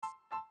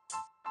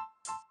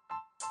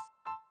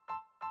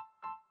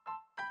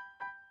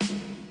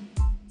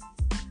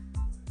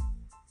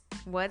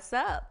What's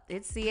up?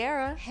 It's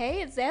Sierra.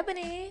 Hey, it's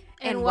Ebony.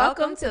 And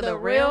welcome to the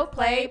Real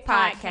Play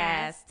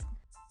Podcast.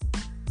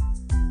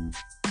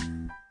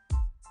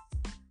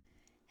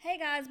 Hey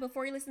guys,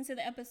 before you listen to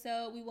the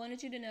episode, we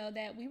wanted you to know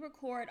that we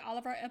record all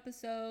of our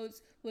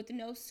episodes with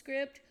no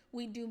script.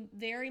 We do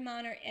very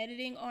minor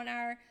editing on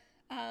our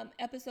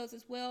episodes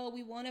as well.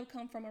 We want to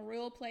come from a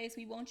real place.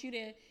 We want you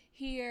to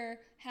hear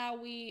how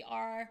we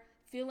are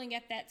feeling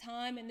at that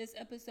time, and this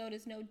episode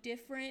is no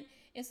different.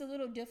 It's a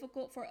little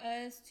difficult for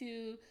us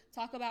to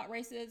talk about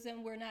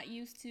racism. We're not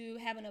used to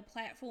having a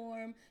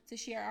platform to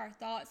share our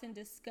thoughts and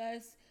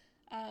discuss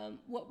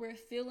what we're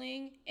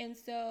feeling, and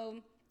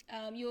so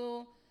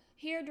you'll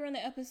hear during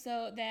the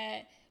episode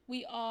that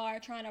we are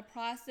trying to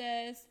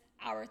process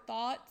our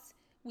thoughts.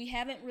 We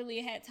haven't really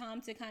had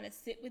time to kind of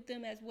sit with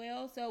them as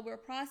well, so we're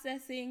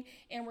processing,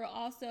 and we're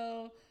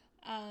also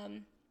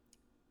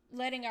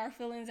letting our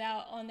feelings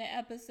out on the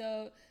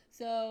episode.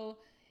 So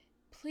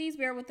please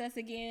bear with us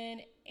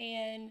again,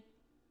 and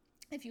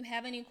if you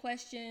have any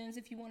questions,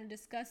 if you want to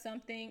discuss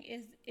something,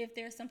 if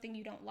there's something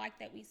you don't like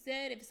that we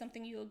said, if it's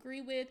something you agree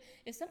with,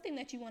 if something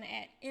that you want to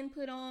add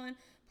input on,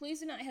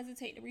 please do not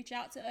hesitate to reach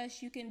out to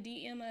us. You can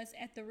DM us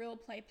at The Real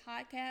Play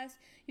Podcast.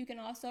 You can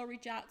also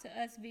reach out to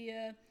us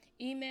via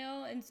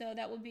email, and so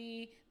that would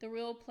be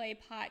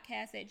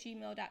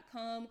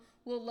therealplaypodcast@gmail.com.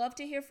 We'll love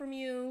to hear from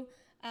you.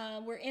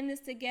 We're in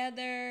this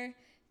together.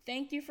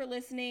 Thank you for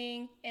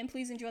listening, and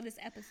please enjoy this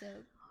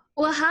episode.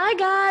 Well, hi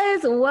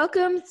guys.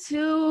 Welcome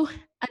to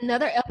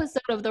another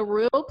episode of the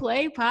Real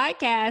Play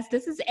Podcast.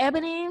 This is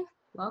Ebony.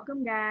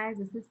 Welcome, guys.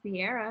 This is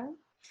Sierra.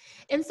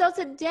 And so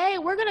today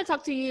we're going to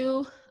talk to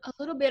you a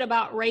little bit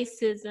about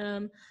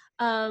racism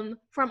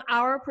from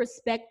our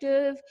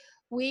perspective.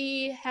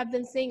 We have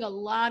been seeing a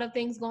lot of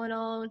things going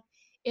on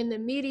in the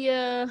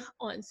media,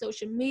 on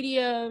social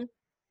media,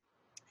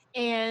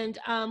 and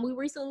we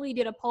recently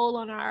did a poll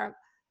on our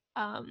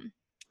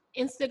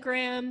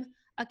Instagram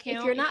account.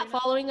 If you're not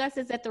following us,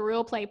 it's at the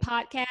Real Play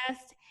Podcast.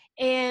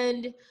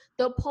 And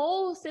the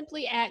poll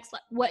simply asks,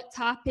 like, what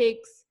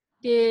topics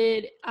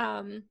did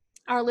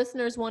our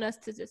listeners want us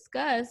to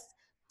discuss?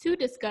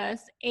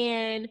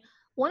 And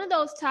one of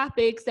those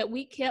topics that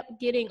we kept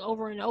getting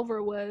over and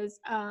over was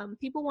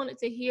people wanted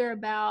to hear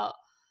about,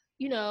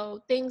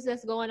 things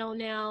that's going on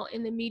now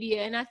in the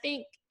media. And I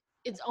think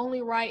it's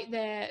only right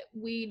that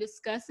we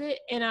discuss it.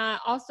 And I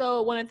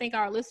also want to thank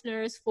our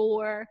listeners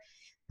for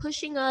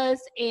pushing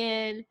us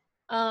and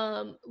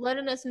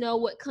letting us know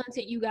what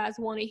content you guys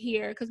want to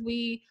hear, because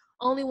we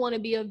only want to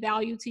be of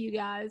value to you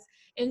guys.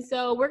 And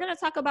so we're going to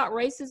talk about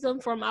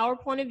racism from our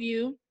point of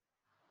view.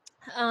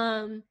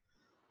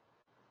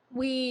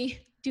 We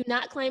do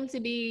not claim to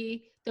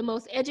be the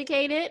most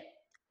educated,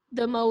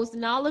 the most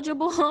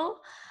knowledgeable.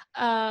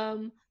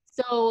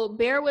 So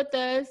bear with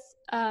us.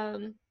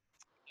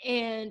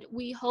 And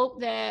we hope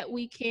that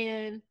we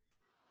can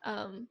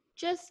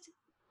just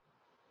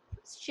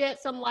shed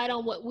some light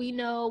on what we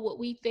know, what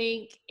we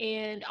think,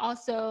 and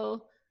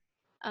also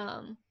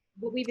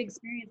what we've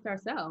experienced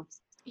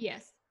ourselves.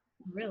 Yes.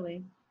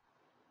 Really.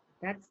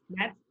 That's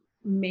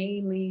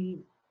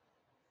mainly,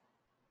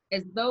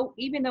 as though,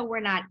 even though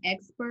we're not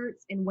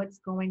experts in what's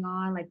going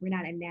on, like we're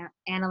not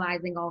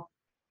analyzing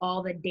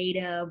all the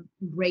data of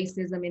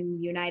racism in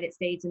the United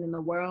States and in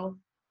the world,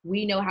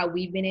 we know how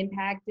we've been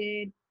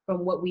impacted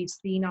from what we've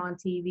seen on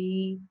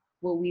TV,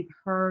 what we've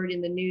heard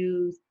in the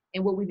news,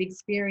 and what we've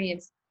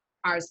experienced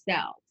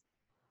ourselves.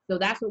 So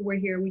that's what we're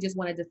here. We just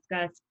want to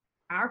discuss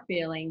our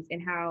feelings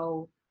and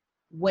how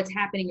what's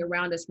happening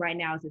around us right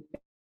now is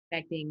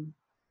affecting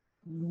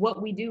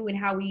what we do and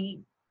how we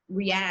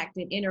react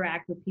and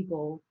interact with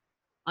people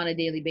on a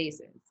daily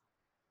basis.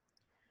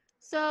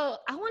 So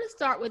I want to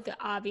start with the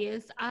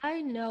obvious.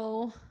 I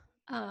know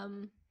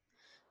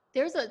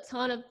there's a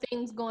ton of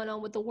things going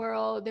on with the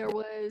world. There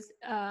was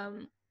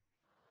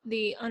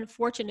the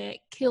unfortunate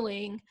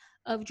killing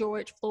of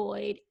George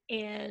Floyd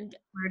and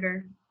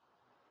murder.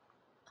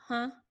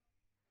 Huh?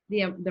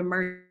 The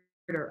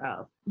murder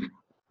of.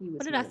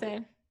 What did I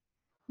say?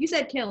 You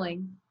said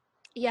killing.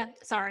 Yeah,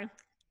 sorry.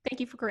 Thank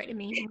you for correcting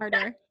me.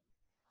 Murder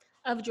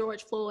of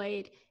George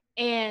Floyd.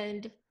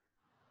 And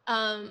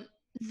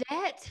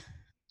that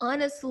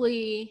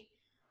honestly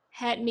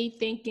had me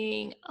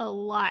thinking a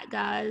lot,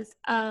 guys.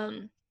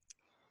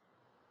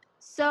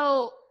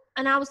 So,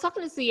 and I was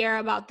talking to Sierra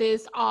about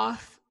this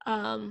off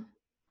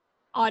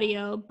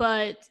audio,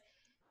 but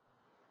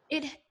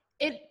it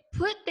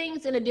put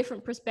things in a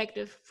different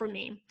perspective for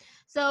me.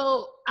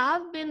 So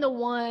I've been the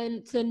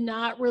one to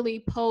not really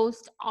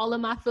post all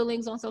of my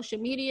feelings on social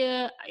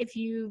media. If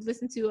you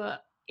listen to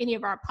any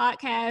of our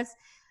podcasts,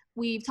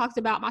 we've talked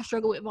about my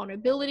struggle with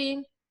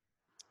vulnerability,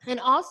 and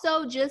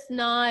also just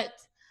not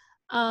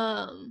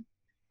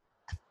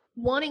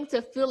wanting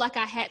to feel like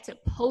I had to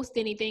post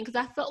anything, because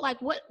I felt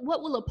like what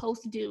will a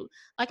post do?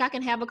 Like, I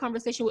can have a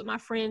conversation with my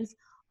friends,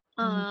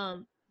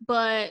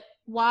 but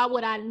why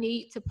would I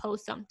need to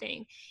post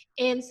something?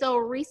 And so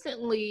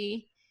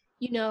recently,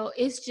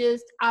 it's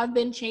just, I've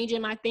been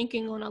changing my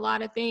thinking on a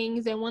lot of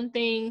things. And one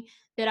thing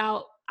that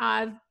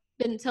I've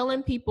been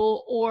telling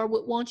people or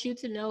would want you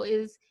to know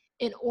is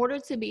in order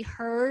to be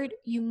heard,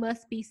 you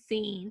must be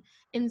seen.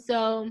 And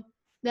so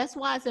that's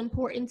why it's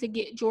important to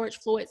get George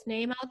Floyd's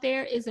name out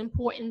there. It's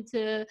important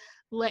to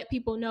let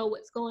people know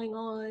what's going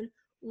on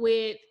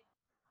with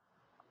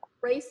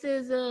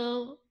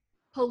racism,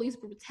 police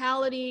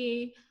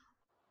brutality,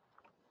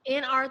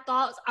 in our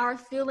thoughts, our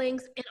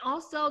feelings. And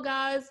also,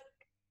 guys,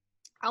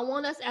 I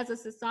want us as a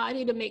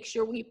society to make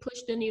sure we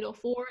push the needle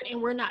forward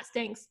and we're not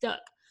staying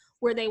stuck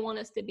where they want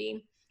us to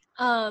be.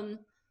 I'm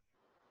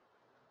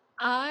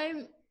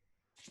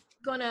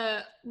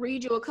gonna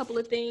read you a couple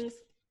of things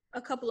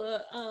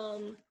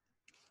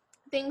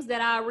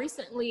that I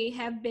recently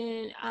have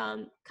been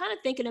kind of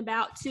thinking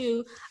about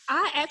too.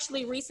 I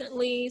actually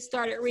recently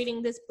started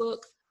reading this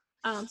book.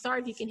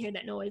 Sorry if you can hear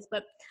that noise,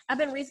 but I've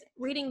been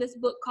reading this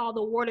book called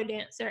The Water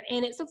Dancer,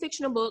 and it's a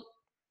fictional book.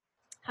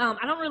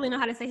 I don't really know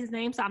how to say his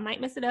name, so I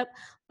might mess it up,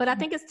 but I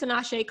think it's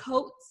Tinashe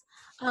Coates.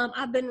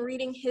 I've been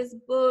reading his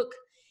book,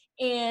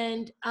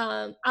 and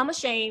I'm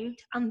ashamed.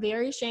 I'm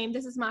very ashamed.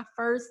 This is my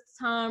first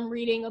time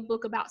reading a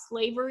book about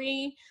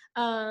slavery.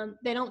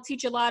 They don't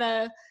teach a lot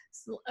of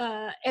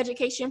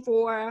education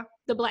for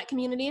the Black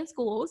community in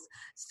schools.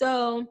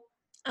 So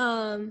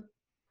upon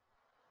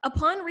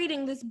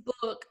reading this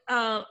book,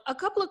 a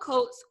couple of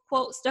quotes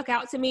stuck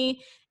out to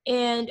me.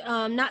 And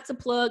not to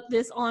plug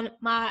this on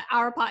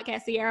our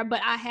podcast, Sierra, but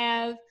I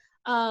have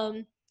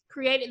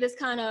created this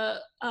kind of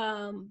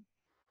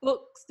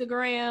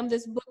bookstagram,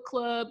 this book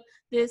club,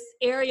 this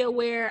area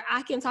where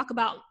I can talk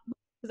about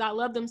because I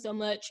love them so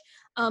much.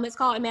 It's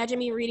called Imagine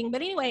Me Reading.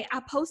 But anyway, I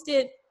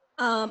posted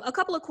a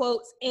couple of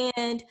quotes,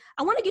 and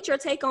I want to get your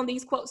take on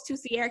these quotes too,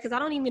 Sierra, because I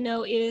don't even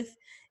know if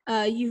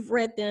you've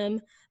read them.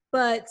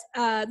 But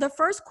the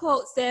first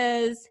quote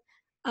says,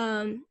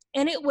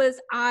 and it was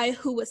I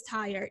who was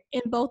tired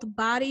in both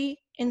body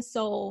and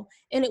soul.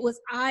 And it was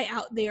I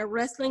out there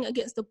wrestling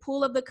against the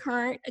pull of the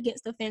current,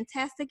 against the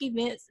fantastic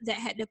events that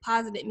had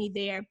deposited me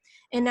there.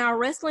 And now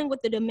wrestling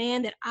with the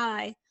demand that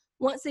I,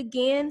 once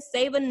again,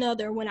 save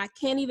another when I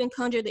can't even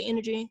conjure the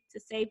energy to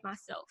save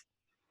myself.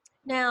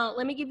 Now,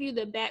 let me give you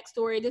the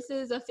backstory. This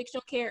is a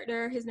fictional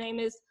character. His name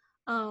is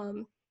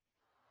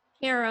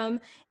Harem,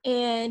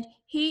 and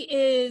he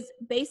is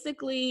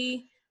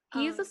basically,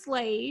 he is a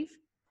slave.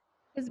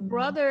 His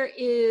brother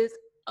is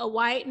a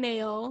white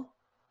male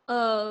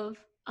of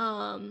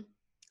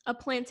a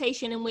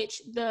plantation in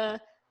which the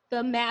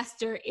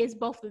master is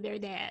both of their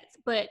dads.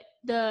 But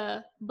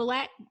the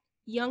Black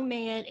young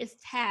man is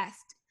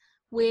tasked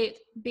with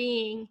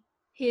being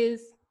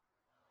his,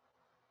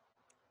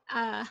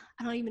 I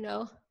don't even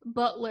know,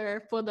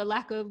 butler for the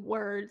lack of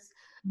words.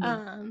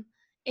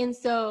 And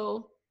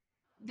so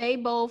they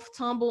both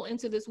tumble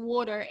into this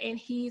water, and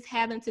he's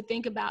having to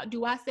think about,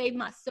 do I save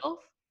myself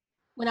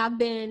when I've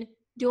been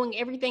doing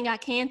everything I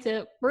can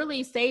to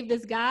really save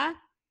this guy?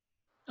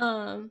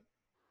 You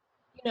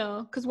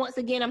know, because once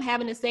again, I'm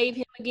having to save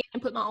him again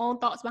and put my own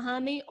thoughts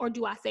behind me, or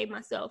do I save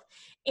myself?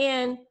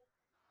 And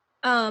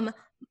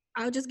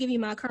I'll just give you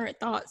my current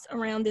thoughts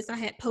around this. I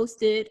had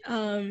posted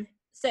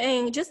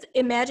saying, just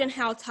imagine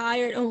how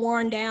tired and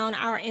worn down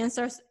our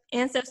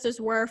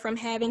ancestors were from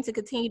having to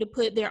continue to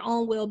put their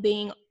own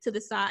well-being to the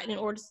side in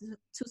order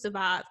to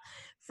survive.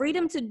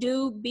 Freedom to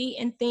do, be,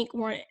 and think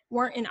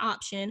weren't an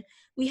option.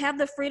 We have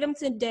the freedom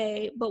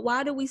today, but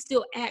why do we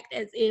still act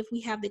as if we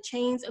have the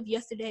chains of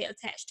yesterday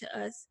attached to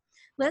us?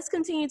 Let's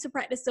continue to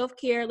practice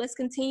self-care. Let's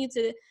continue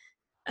to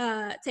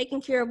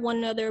taking care of one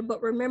another,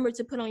 but remember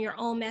to put on your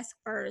own mask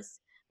first.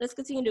 Let's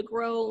continue to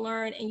grow,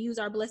 learn, and use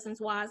our blessings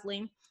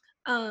wisely.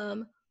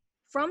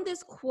 From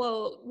this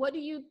quote, what do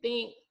you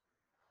think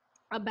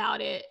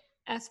about it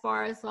as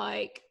far as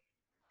like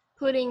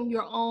putting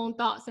your own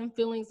thoughts and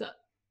feelings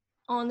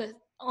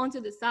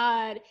onto the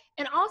side,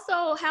 and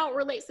also how it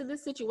relates to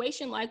this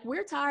situation? Like,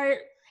 we're tired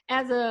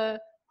as a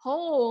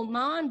whole,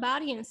 mind,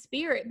 body, and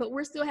spirit, but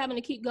we're still having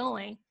to keep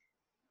going.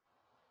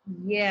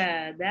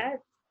 Yeah,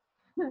 that's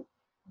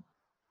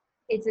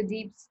it's a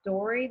deep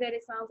story that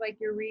it sounds like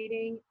you're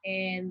reading,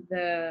 and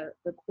the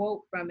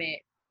quote from it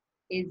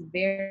is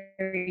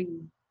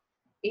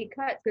it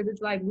cuts, because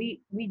it's like we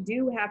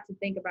do have to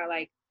think about,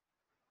 like,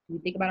 do we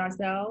think about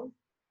ourselves?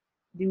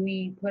 Do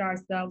we put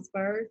ourselves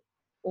first,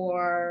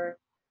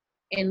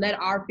 and let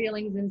our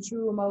feelings and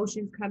true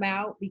emotions come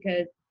out?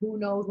 Because who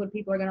knows what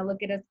people are going to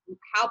look at us,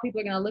 how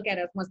people are going to look at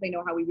us once they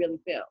know how we really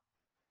feel.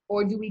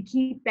 Or do we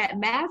keep that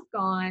mask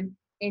on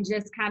and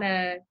just kind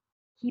of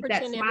keep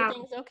Pretend that smile?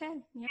 everything's okay.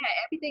 Yeah,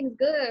 everything's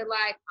good.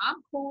 Like, I'm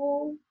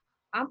cool.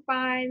 I'm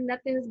fine.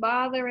 Nothing's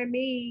bothering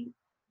me.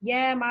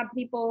 Yeah, my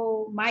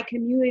people, my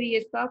community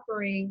is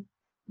suffering.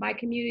 My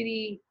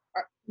community,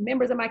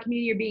 members of my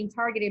community are being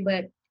targeted,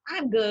 but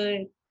I'm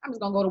good. I'm just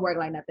going to go to work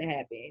like nothing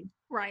happened.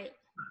 Right.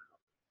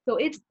 So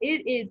it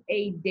is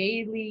a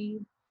daily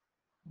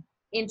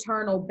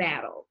internal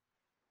battle,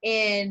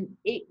 and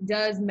it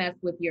does mess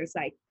with your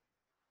psyche,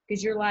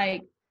 because you're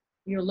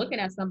looking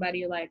at somebody,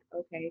 you're like,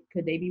 okay,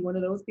 could they be one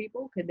of those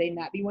people? Could they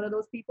not be one of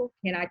those people?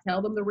 Can I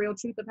tell them the real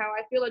truth of how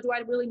I feel, or do I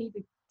really need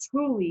to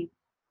truly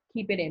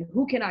keep it in?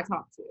 Who can I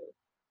talk to?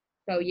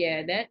 So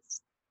yeah,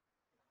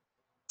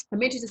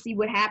 I'm interested to see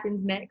what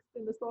happens next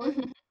in the story.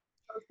 Mhm.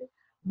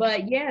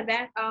 But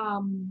yeah,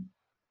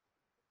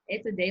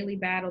 it's a daily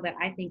battle that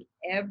I think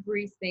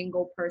every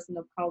single person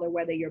of color,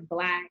 whether you're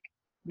Black,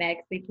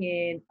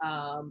 Mexican,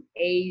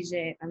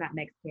 Asian, I'm not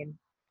Mexican,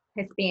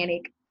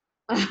 Hispanic,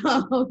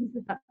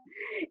 um,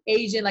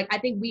 Asian, like I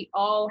think we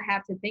all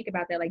have to think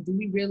about that. Like, do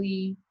we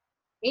really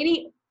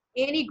any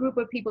any group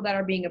of people that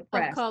are being Of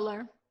oppressed,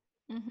 color.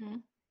 Hmm.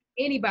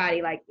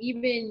 anybody, like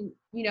even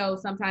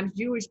sometimes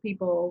Jewish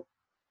people,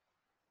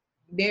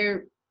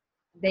 they're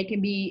they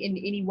can be in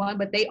anyone,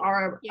 but they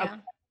are Yeah.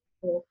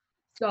 oppressed.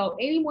 So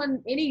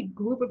any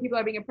group of people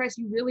that are being oppressed,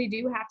 you really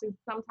do have to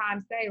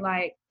sometimes say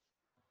like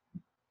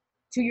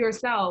to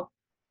yourself,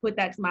 put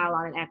that smile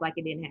on and act like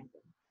it didn't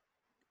happen.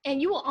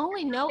 And you will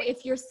only know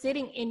if you're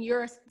sitting in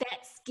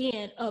that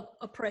skin of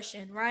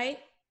oppression, right?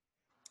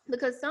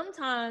 Because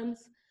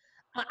sometimes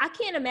I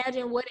can't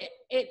imagine what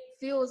it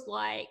feels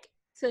like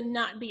to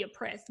not be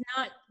oppressed,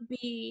 not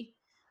be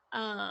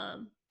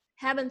um,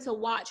 having to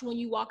watch when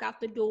you walk out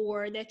the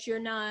door that you're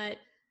not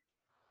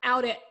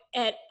out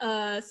at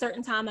a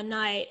certain time of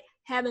night,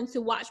 having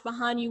to watch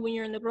behind you when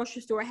you're in the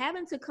grocery store,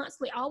 having to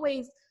constantly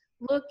always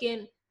look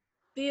and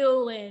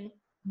feel and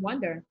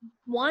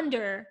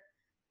wonder.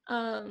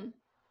 Um,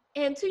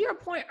 and to your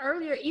point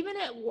earlier, even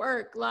at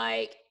work,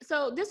 like,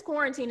 so this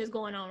quarantine is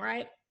going on,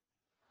 right?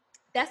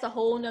 That adds a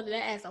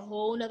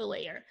whole nother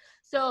layer.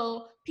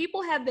 So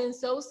people have been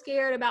so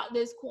scared about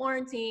this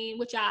quarantine,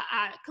 which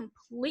I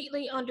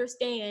completely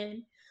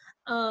understand.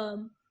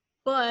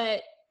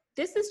 But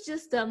this is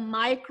just a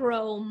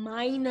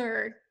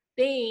minor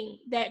thing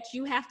that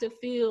you have to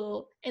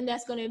feel, and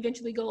that's going to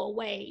eventually go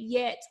away.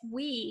 Yet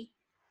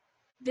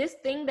this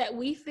thing that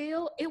we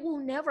feel, it will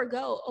never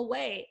go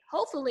away.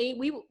 Hopefully,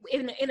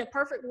 in a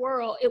perfect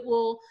world, it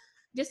will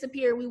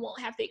disappear. We won't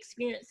have to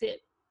experience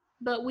it.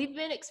 But we've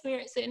been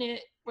experiencing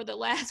it for the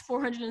last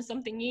 400 and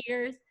something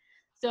years.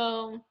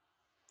 So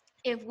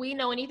if we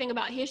know anything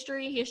about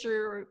history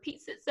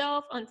repeats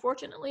itself,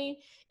 unfortunately.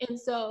 And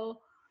so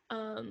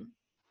um,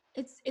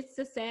 it's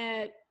a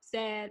sad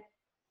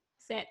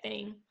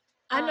thing.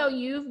 I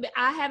know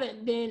I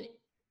haven't been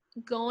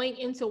going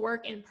into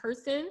work in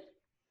person,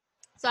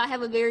 so I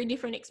have a very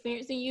different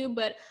experience than you,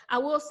 but I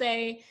will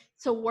say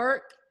to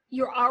work,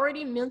 you're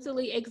already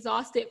mentally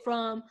exhausted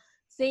from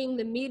seeing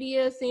the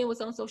media, seeing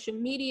what's on social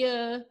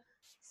media,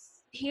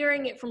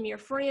 hearing it from your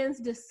friends,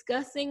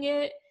 discussing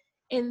it,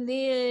 and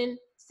then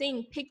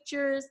seeing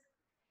pictures,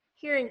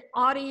 hearing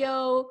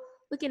audio,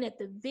 looking at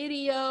the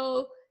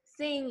video,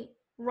 seeing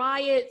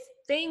riots,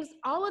 things,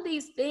 all of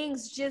these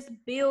things just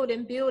build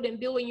and build and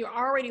build, and you're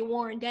already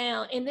worn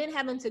down, and then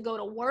having to go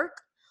to work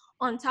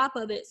on top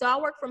of it. So I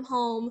work from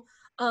home,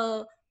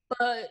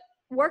 but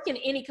work in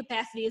any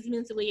capacity is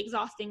mentally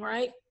exhausting,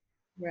 right?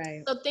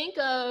 Right. So think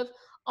of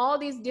all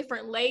these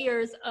different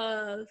layers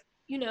of,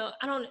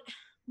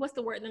 what's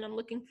the word that I'm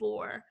looking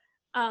for?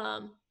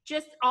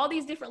 Just all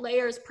these different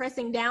layers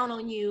pressing down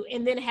on you,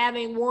 and then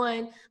having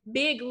one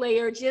big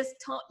layer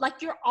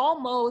like you're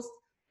almost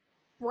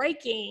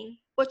breaking,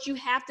 but you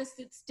have to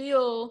sit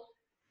still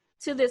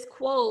to this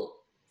quote,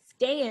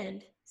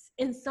 stand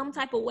in some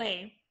type of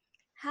way.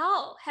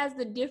 How has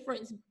the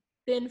difference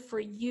been for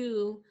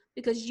you?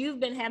 Because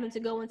you've been having to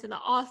go into the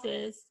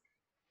office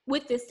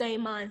with this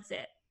same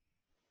mindset.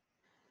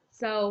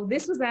 So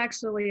this was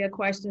actually a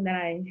question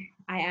that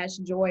I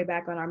asked Joy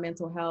back on our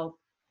mental health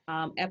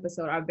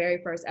episode, our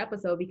very first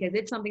episode, because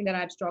it's something that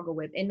I've struggled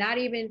with, and not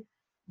even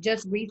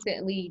just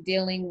recently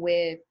dealing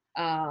with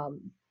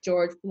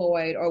George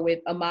Floyd or with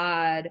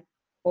Ahmaud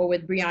or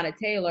with Breonna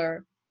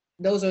Taylor.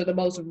 Those are the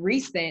most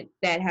recent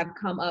that have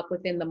come up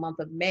within the month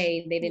of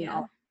May. They didn't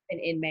all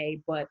happen in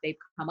May, but they've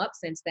come up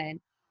since then.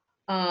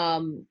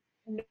 Um,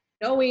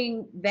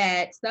 Knowing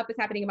that stuff is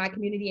happening in my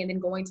community and then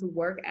going to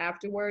work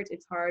afterwards,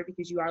 it's hard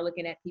because you are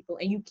looking at people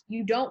and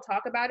you don't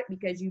talk about it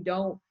because you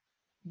don't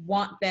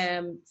want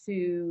them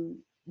to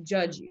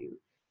judge you.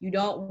 You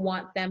don't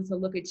want them to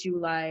look at you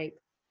like,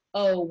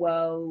 oh,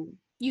 well,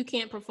 you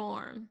can't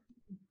perform.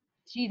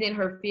 She's in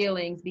her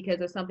feelings because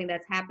of something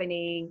that's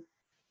happening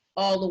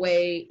all the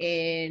way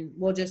in,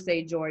 we'll just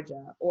say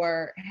Georgia,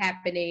 or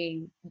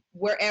happening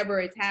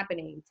wherever it's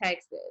happening,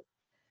 Texas.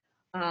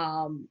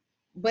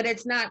 But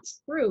it's not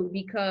true,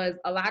 because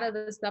a lot of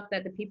the stuff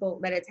that the people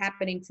that it's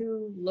happening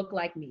to look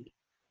like me,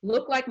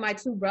 look like my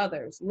two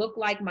brothers, look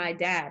like my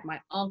dad,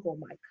 my uncle,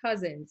 my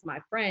cousins, my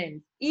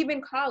friends,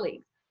 even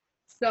colleagues.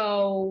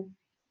 So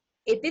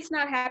if it's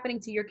not happening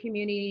to your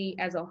community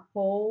as a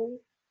whole,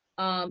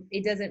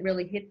 it doesn't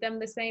really hit them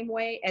the same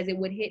way as it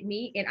would hit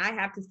me. And I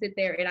have to sit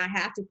there and I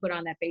have to put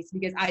on that face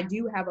because I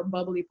do have a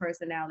bubbly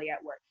personality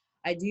at work.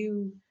 I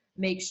do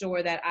make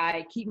sure that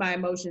I keep my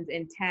emotions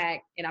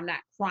intact and I'm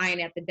not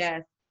crying at the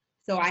desk.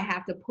 So I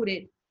have to put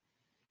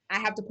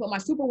my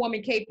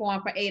Superwoman cape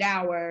on for 8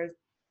 hours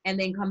and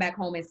then come back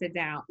home and sit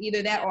down.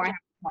 Either that or I have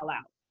to call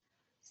out.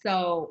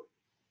 So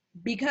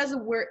because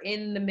we're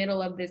in the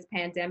middle of this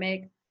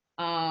pandemic,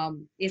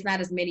 it's not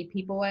as many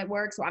people at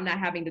work. So I'm not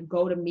having to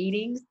go to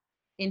meetings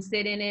and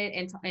sit in it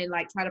and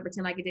like try to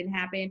pretend like it didn't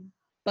happen.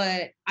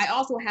 But I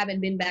also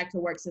haven't been back to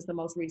work since the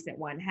most recent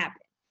one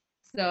happened.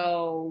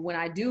 So when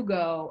I do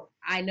go,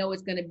 I know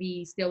it's going to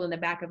be still in the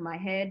back of my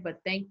head, but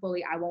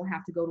thankfully I won't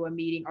have to go to a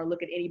meeting or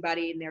look at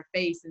anybody in their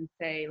face and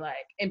say like,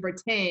 and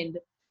pretend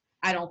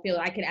I don't feel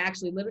it. I can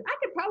actually live it. I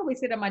could probably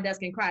sit at my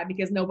desk and cry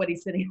because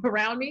nobody's sitting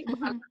around me,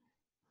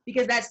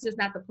 because that's just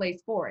not the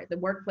place for it. The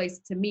workplace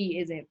to me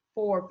isn't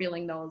for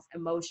feeling those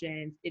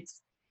emotions.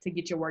 It's to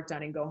get your work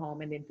done and go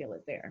home and then feel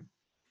it there.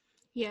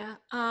 Yeah.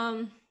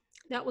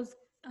 That was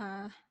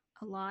a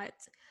lot.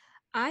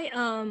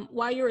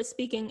 While you were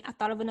speaking, I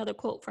thought of another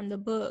quote from the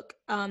book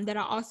that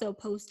I also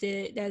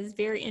posted that is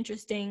very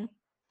interesting.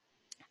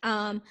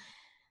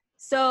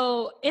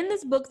 So in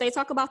this book, they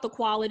talk about the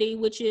quality,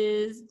 which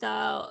is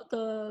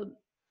the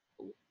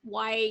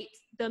white,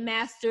 the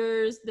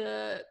masters,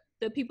 the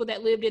people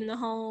that lived in the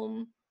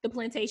home, the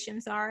plantation,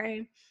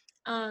 sorry.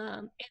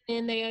 And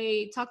then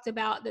they talked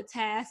about the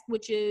task,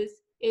 which is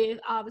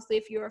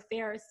if you're a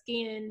fairer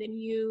skin, then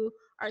you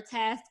are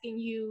tasked and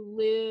you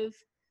live,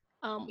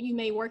 you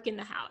may work in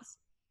the house.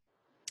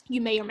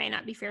 You may or may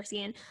not be fair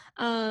skinned.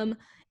 And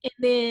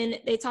then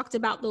they talked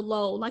about the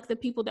low, like the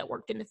people that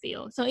worked in the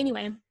field. So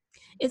anyway,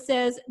 it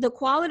says the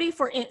quality,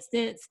 for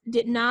instance,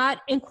 did not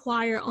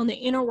inquire on the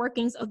inner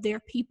workings of their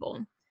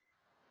people.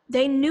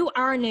 They knew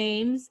our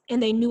names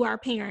and they knew our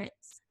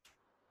parents,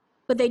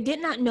 but they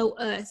did not know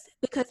us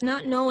because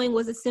not knowing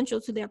was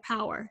essential to their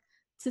power.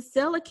 To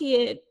sell a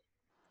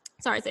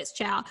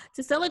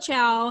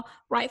child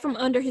right from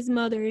under his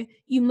mother,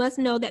 you must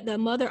know that the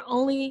mother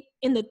only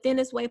in the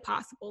thinnest way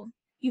possible.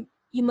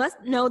 You must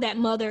know that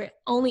mother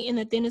only in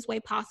the thinnest way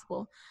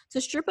possible. To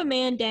strip a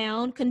man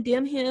down,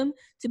 condemn him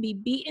to be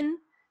beaten,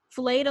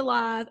 flayed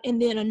alive,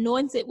 and then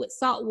anointed with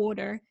salt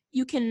water,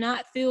 you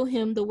cannot feel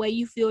him the way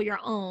you feel your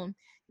own.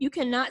 You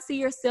cannot see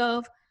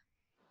yourself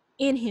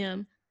in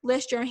him,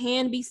 lest your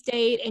hand be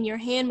stayed, and your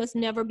hand must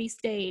never be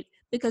stayed,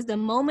 because the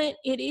moment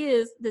it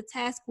is, the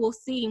task will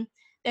see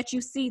that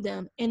you see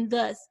them, and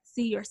thus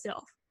see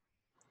yourself.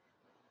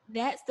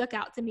 That stuck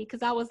out to me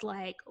because I was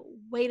like,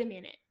 wait a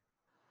minute.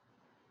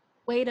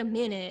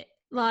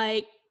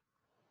 Like,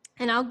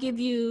 and I'll give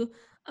you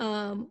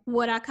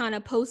what I kind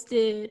of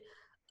posted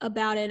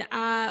about it.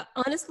 I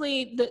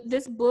honestly,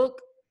 this book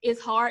is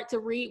hard to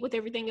read with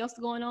everything else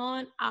going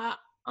on. I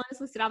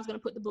honestly said I was going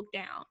to put the book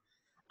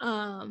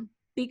down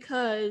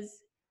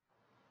because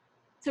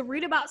to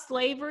read about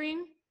slavery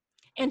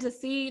and to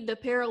see the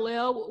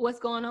parallel with what's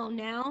going on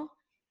now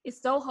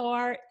is so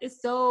hard. It's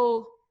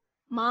so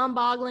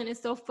mind-boggling.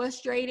 It's so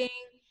frustrating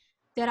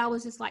that I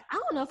was just like, I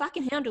don't know if I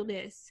can handle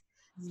this.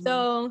 Mm-hmm.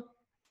 So,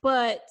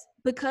 but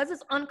because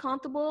it's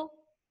uncomfortable,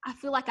 I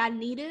feel like I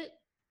need it.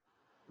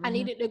 Mm-hmm. I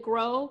need it to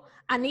grow.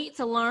 I need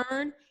to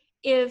learn.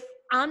 If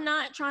I'm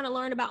not trying to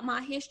learn about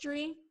my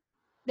history,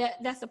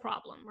 that's a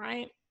problem,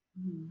 right?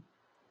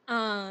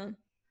 Mm-hmm.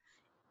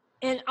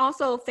 And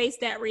also face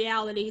that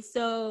reality.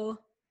 So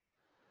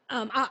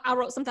I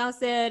wrote something. I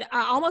said,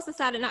 I almost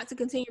decided not to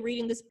continue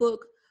reading this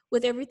book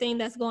with everything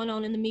that's going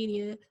on in the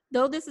media.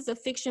 Though this is a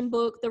fiction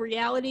book, the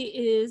reality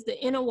is the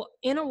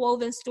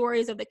interwoven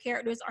stories of the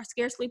characters are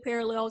scarcely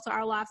parallel to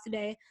our lives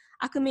today.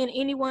 I commend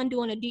anyone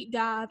doing a deep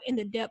dive in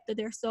the depth of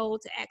their soul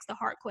to ask the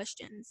hard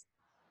questions.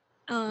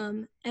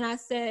 And I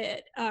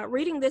said,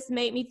 reading this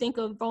made me think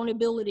of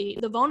vulnerability,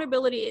 the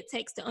vulnerability it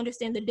takes to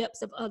understand the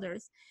depths of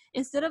others.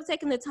 Instead of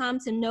taking the time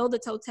to know the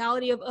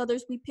totality of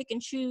others, we pick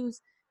and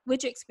choose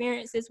which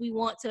experiences we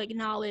want to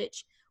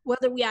acknowledge,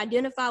 whether we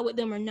identify with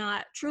them or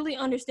not. Truly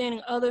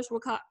understanding others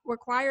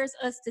requires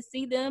us to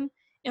see them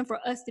and for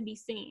us to be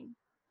seen.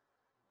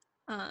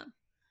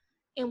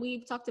 And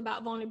we've talked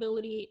about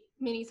vulnerability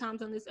many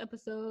times on this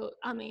this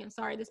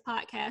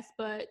podcast,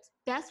 but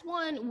that's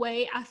one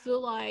way I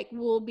feel like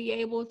we'll be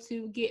able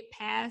to get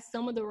past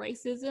some of the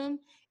racism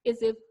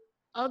is if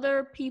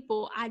other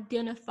people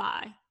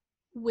identify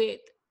with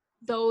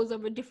those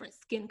of a different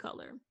skin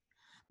color.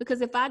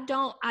 Because if I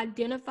don't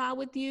identify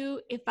with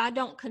you, if I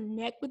don't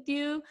connect with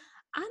you,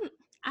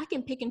 I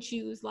can pick and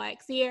choose.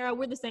 Like, Sierra,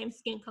 we're the same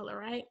skin color,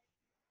 right?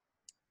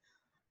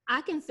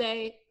 I can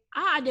say,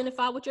 I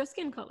identify with your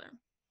skin color.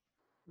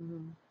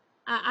 Mm-hmm.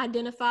 I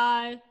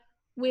identify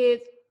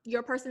with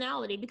your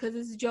personality because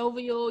it's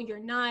jovial, you're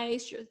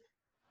nice,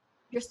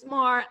 you're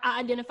smart. I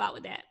identify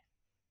with that.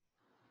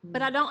 Mm-hmm.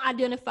 But I don't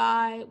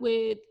identify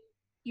with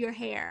your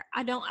hair.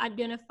 I don't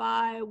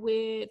identify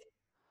with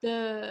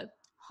the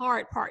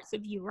hard parts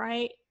of you,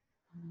 right?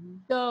 Mm-hmm.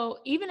 So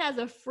even as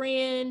a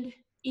friend,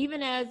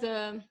 even as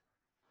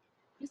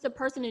just a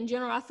person in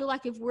general, I feel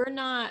like if we're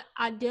not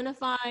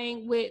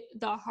identifying with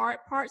the hard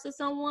parts of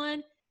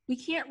someone, we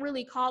can't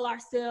really call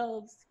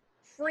ourselves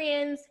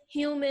friends,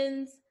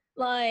 humans.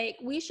 Like,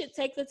 we should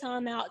take the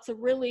time out to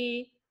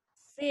really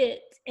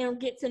sit and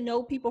get to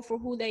know people for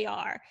who they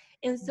are.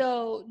 And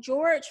so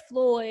George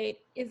Floyd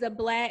is a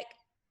Black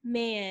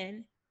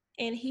man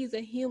and he's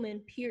a human,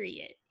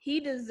 period. He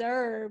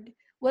deserved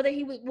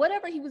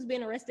whatever he was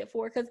being arrested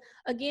for. Because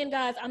again,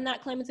 guys, I'm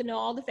not claiming to know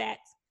all the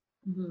facts.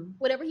 Mm-hmm.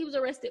 Whatever he was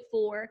arrested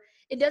for,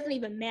 it doesn't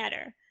even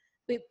matter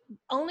but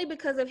only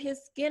because of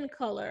his skin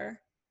color,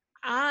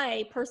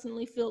 I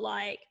personally feel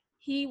like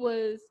he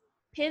was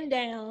pinned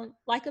down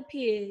like a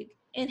pig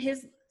and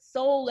his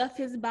soul left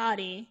his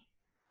body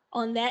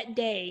on that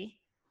day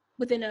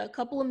within a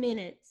couple of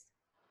minutes,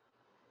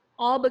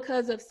 all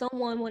because of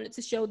someone wanted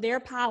to show their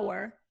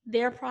power,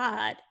 their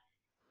pride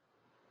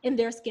in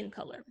their skin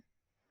color.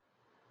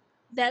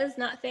 That is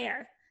not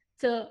fair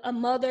to a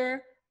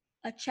mother,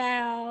 a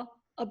child,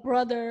 a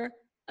brother,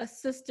 a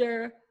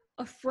sister,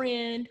 a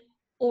friend,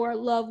 or a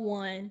loved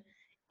one.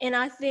 And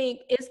I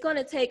think it's going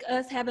to take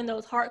us having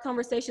those hard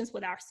conversations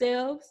with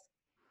ourselves,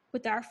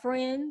 with our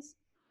friends,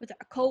 with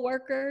our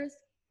coworkers.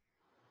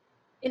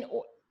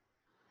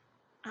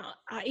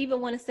 I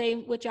even want to say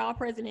with y'all,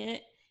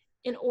 President,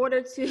 in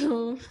order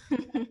to,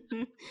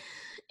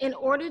 in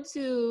order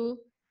to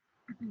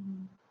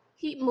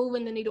keep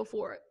moving the needle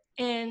forward.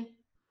 And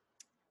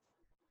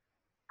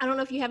I don't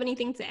know if you have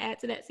anything to add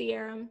to that,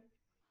 Sierra.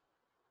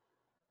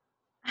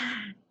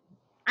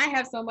 I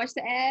have so much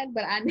to add,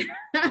 but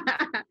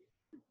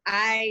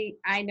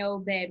I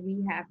know that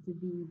we have to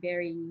be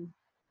very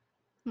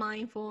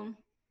mindful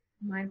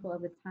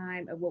of the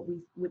time of what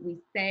we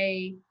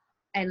say,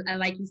 and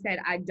like you said,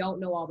 I don't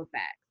know all the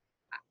facts.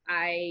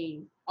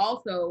 I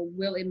also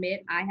will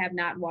admit I have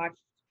not watched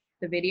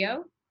the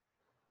video.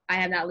 I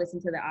have not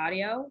listened to the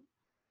audio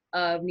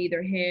of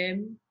neither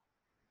him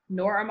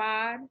nor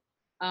Ahmad,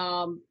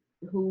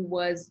 who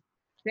was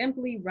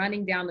simply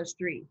running down the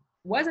street.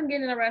 Wasn't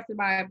getting arrested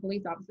by a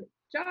police officer,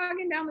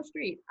 jogging down the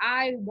street.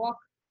 I walk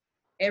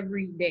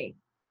every day.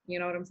 You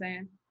know what I'm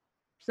saying?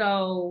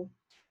 So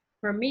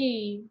for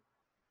me,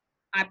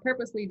 I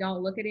purposely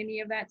don't look at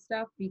any of that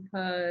stuff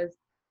because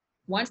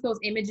once those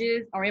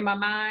images are in my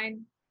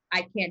mind,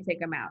 I can't take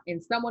them out.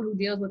 And someone who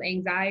deals with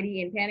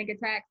anxiety and panic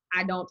attacks,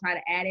 I don't try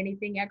to add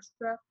anything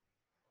extra.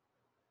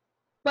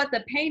 But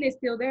the pain is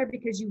still there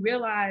because you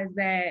realize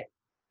that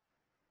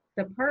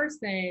the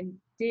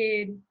person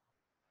didn't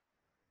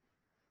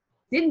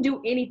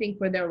do anything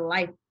for their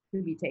life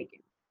to be taken,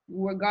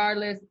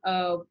 regardless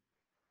of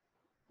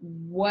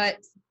what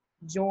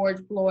George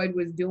Floyd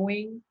was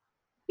doing.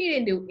 He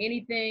didn't do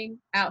anything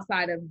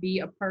outside of be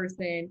a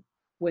person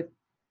with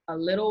a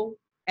little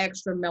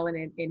extra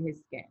melanin in his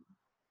skin.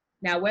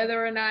 Now,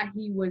 whether or not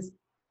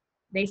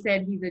they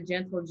said he's a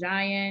gentle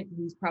giant,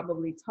 he's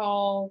probably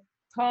tall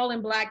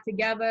and black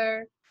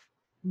together,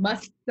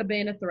 must have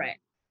been a threat.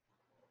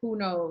 Who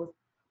knows?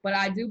 But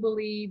I do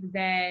believe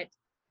that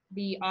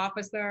the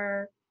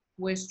officer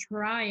was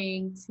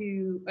trying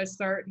to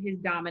assert his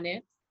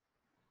dominance,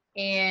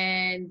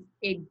 and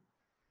it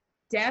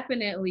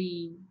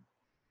definitely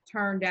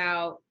turned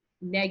out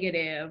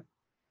negative.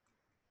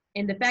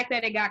 And the fact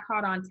that it got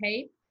caught on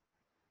tape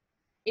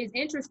is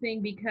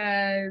interesting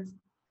because,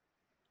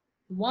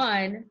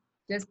 one,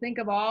 just think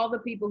of all the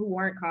people who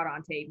weren't caught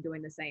on tape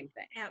doing the same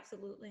thing.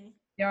 Absolutely.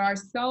 I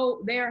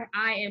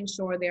am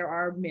sure there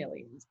are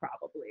millions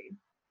probably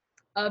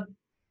of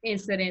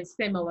incidents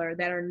similar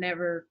that are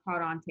never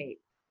caught on tape.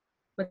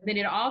 But then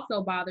it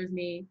also bothers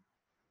me.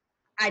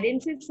 I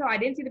didn't see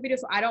the video,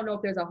 so I don't know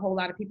if there's a whole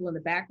lot of people in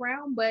the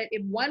background, but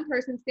if one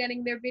person's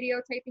standing there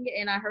videotaping it,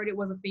 and I heard it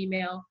was a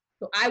female,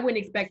 so I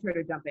wouldn't expect her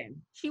to jump in.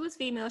 She was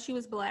female. She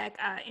was black.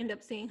 I ended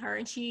up seeing her,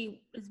 and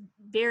she was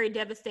very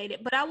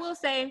devastated. But I will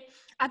say,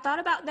 I thought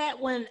about that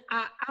when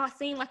I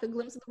seen like a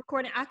glimpse of the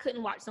recording. I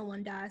couldn't watch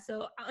someone die,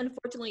 so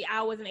unfortunately,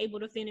 I wasn't able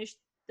to finish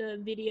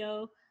the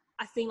video.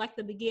 I seen like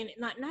the beginning,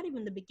 not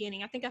even the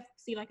beginning. I think I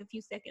see like a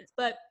few seconds,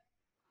 but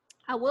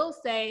I will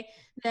say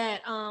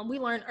that we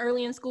learned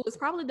early in school is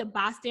probably the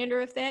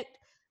bystander effect.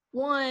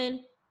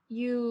 One,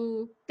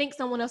 you think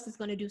someone else is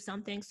going to do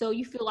something, so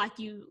you feel like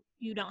you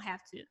don't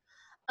have to.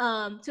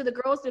 To the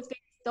girl's defense,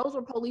 those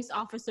were police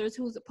officers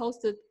who were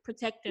supposed to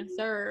protect and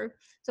serve.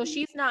 So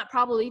she's not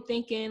probably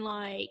thinking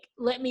like,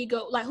 let me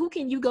go, like, who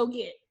can you go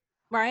get,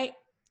 right,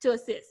 to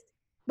assist,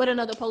 but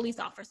another police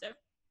officer.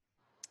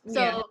 So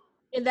yeah.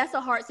 And that's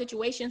a hard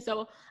situation.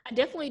 So I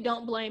definitely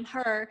don't blame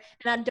her.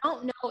 And I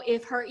don't know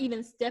if her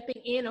even stepping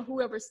in or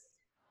whoever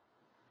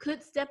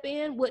could step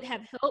in would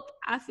have helped.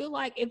 I feel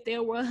like if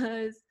there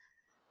was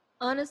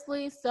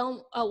honestly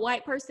a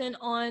white person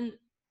on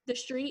the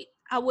street,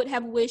 I would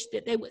have wished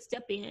that they would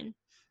step in.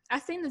 I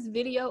seen this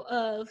video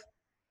of,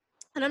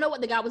 I don't know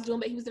what the guy was doing,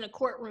 but he was in a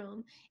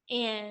courtroom,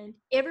 and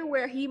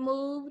everywhere he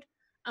moved,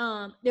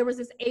 there was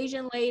this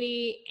Asian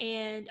lady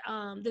and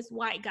this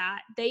white guy.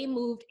 They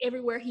moved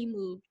everywhere he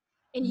moved.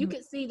 And you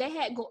could see they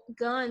had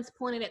guns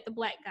pointed at the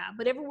black guy,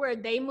 but everywhere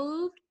they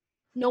moved,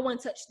 no one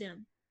touched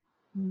them.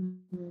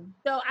 Mm-hmm.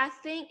 So I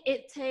think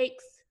it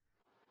takes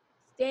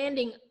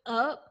standing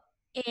up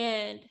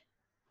and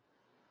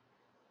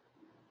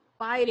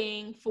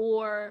fighting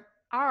for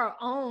our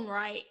own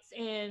rights.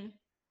 And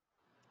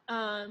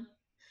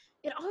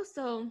it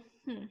also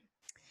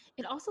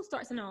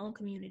starts in our own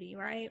community,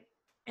 right?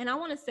 And I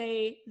want to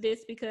say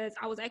this because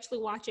I was actually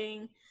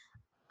watching,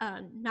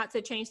 not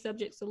to change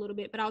subjects a little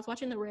bit, but I was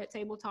watching the Red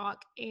Table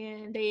Talk,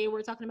 and they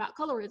were talking about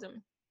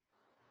colorism.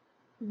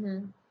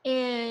 Mm-hmm.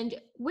 And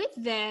with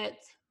that,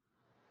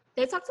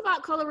 they talked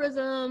about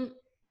colorism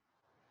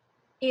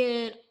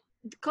in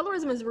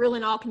colorism is real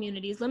in all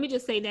communities. Let me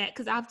just say that,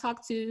 because I've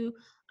talked to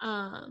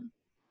a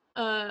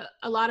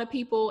lot of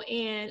people,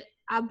 and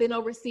I've been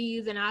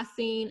overseas, and I've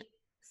seen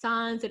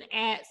signs and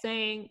ads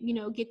saying,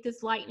 get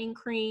this lightening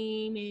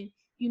cream, and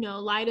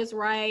light is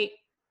right.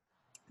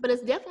 But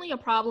it's definitely a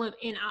problem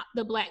in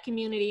the Black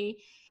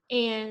community.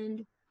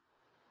 And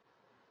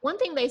one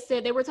thing they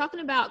said, they were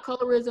talking about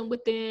colorism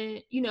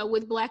within,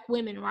 with Black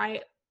women,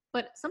 right?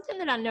 But something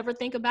that I never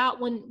think about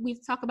when we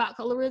talk about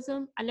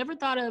colorism, I never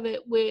thought of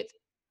it with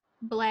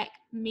Black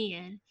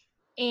men.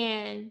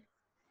 And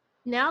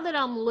now that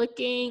I'm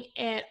looking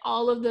at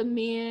all of the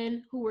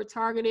men who were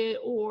targeted,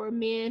 or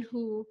men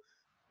who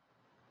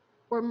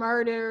were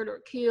murdered or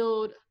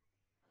killed,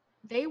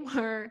 they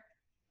were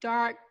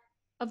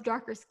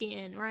darker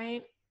skin,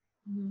 right?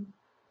 Mm-hmm.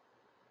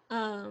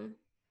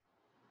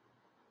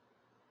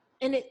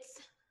 And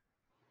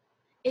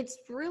it's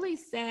really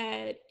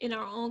sad in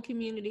our own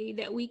community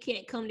that we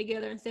can't come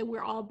together and say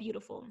we're all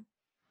beautiful,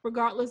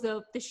 regardless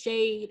of the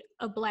shade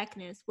of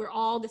Blackness. We're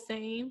all the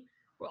same.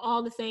 We're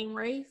all the same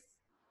race.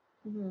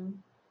 Mm-hmm.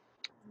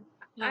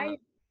 I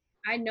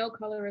know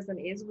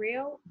colorism is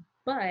real,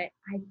 but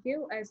I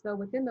feel as though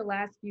within the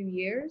last few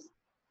years,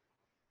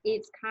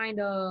 it's kind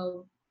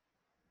of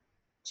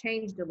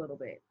changed a little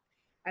bit.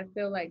 I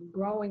feel like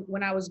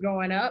when I was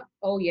growing up,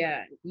 oh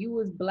yeah, you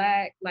was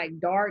Black, like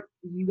dark,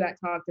 you got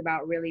talked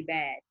about really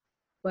bad.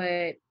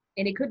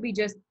 And it could be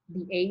just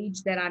the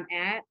age that I'm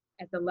at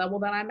the level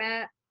that I'm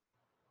at.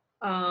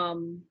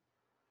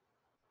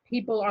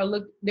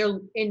 People they're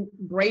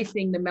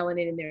embracing the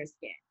melanin in their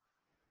skin.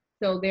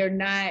 So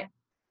they're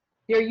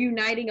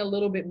uniting a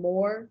little bit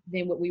more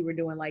than what we were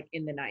doing like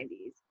in the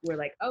 90s. We're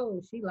like,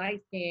 oh, she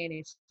light skinned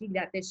and she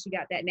got this, she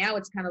got that. Now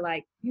it's kind of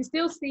like, you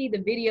still see the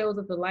videos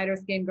of the lighter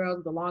skinned girls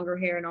with the longer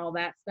hair and all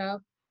that stuff.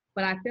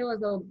 But I feel as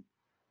though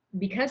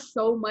because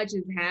so much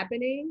is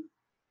happening,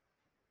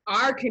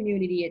 our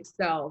community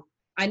itself,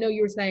 I know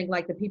you were saying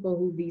like the people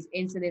who these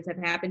incidents have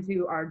happened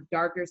to are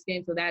darker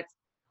skinned. So that's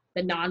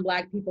the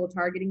non-Black people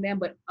targeting them.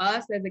 But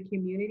us as a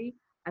community,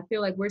 I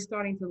feel like we're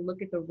starting to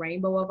look at the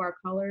rainbow of our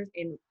colors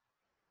and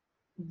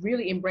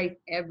really embrace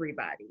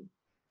everybody.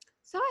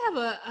 So I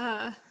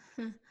have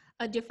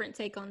a different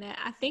take on that.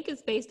 I think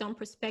it's based on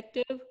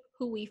perspective,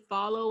 who we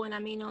follow, and I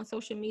mean on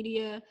social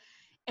media,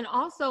 and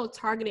also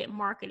targeted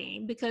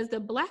marketing, because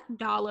the Black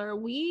dollar,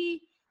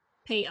 we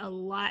pay a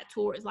lot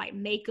towards like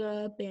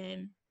makeup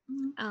and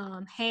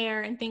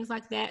hair and things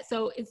like that.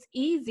 So it's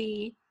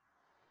easy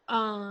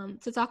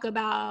to talk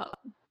about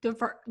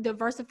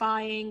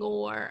diversifying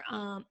or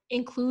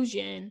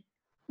inclusion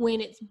when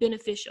it's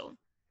beneficial.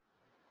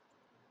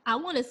 I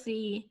want to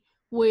see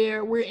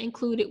where we're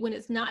included when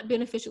it's not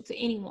beneficial to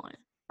anyone,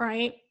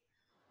 right?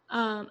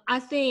 I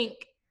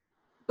think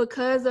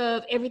because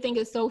of everything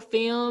is so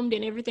filmed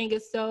and everything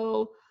is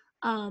so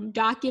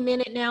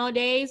documented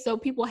nowadays, so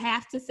people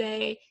have to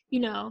say,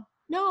 no,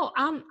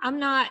 I'm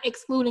not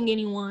excluding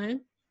anyone,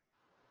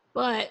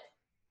 but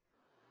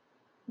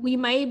we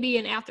may be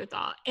an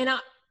afterthought. And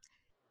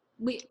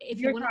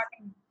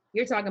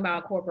you're talking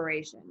about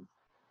corporations.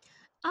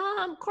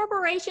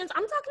 Corporations.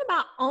 I'm talking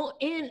about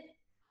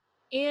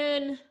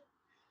in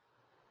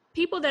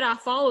people that I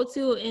follow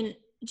too, and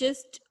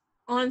just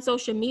on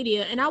social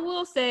media. And I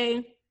will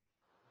say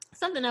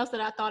something else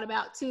that I thought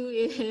about too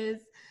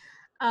is,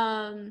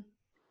 oh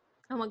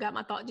my God,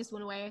 my thought just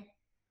went away.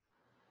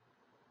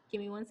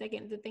 Give me 1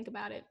 second to think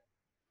about it.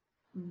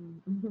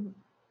 Mm-hmm.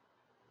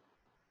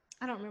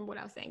 I don't remember what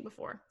I was saying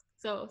before.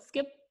 So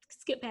skip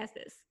past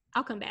this.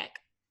 I'll come back.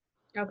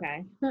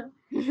 Okay. So,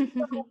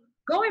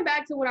 going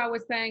back to what I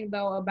was saying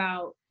though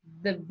about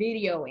the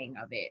videoing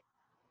of it,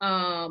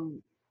 I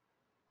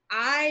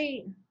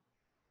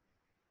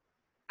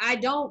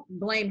don't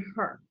blame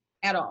her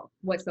at all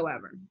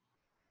whatsoever.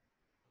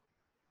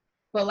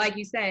 But like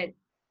you said,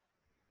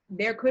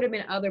 there could have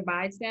been other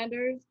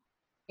bystanders,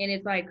 and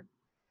it's like,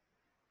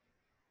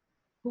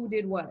 who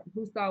did what?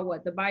 Who saw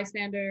what? The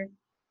bystander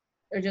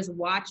are just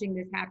watching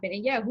this happen.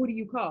 And yeah, who do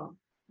you call?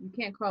 You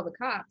can't call the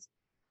cops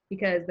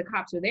because the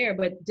cops are there,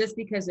 but just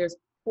because there's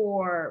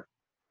 4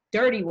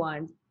 dirty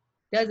ones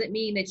doesn't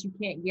mean that you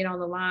can't get on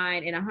the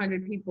line and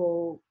 100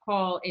 people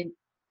call, and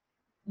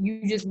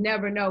you just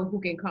never know who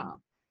can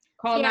come.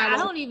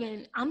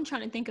 I'm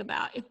trying to think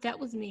about if that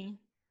was me.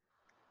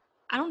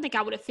 I don't think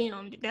I would have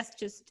filmed. That's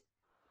just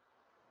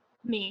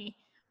me.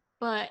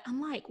 But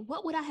I'm like,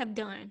 what would I have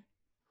done?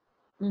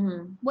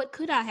 Mm-hmm. What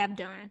could I have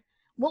done?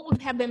 What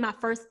would have been my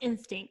first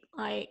instinct?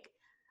 Like,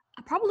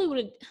 I probably would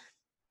have,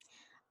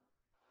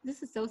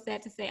 this is so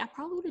sad to say, I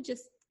probably would have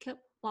just kept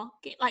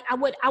walking. Like, I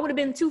would have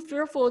been too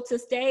fearful to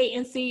stay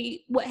and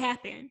see what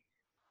happened.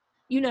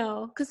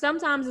 Because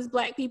sometimes as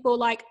Black people,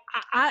 like,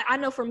 I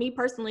know for me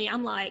personally,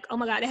 I'm like, oh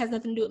my God, that has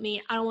nothing to do with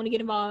me. I don't want to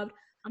get involved.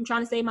 I'm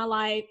trying to save my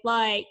life.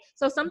 Like,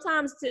 so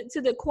sometimes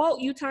to the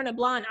quote, you turn a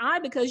blind eye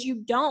because you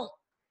don't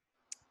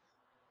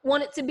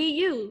want it to be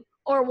you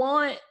or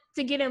want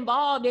to get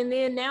involved. And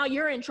then now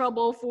you're in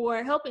trouble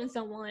for helping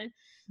someone.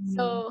 Mm-hmm.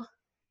 So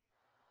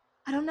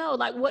I don't know.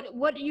 Like,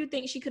 what do you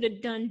think she could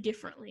have done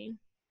differently?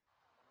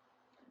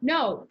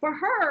 No, for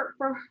her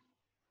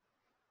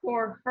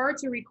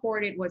to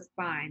record it was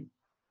fine.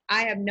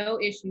 I have no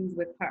issues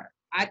with her.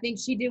 I think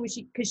she did what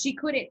because she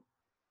couldn't,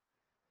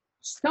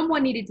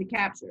 someone needed to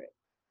capture it.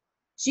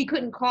 She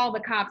couldn't call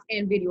the cops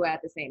and video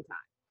at the same time.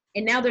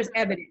 And now there's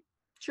evidence.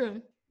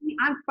 True.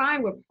 I'm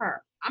fine with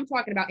her. I'm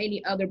talking about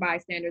any other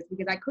bystanders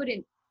because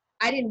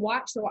I didn't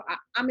watch. So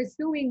I'm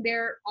assuming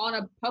they're on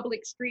a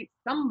public street.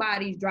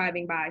 Somebody's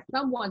driving by,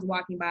 someone's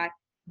walking by.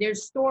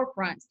 There's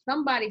storefronts.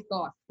 Somebody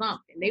saw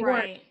something. They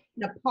weren't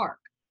in a park.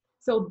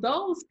 So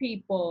those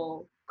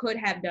people could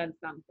have done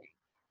something.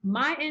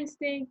 My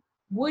instinct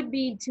would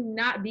be to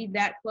not be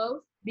that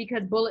close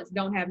because bullets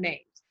don't have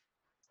names.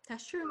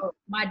 That's true. So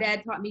my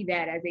dad taught me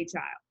that as a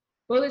child.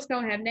 Bullets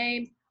don't have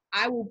names.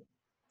 I will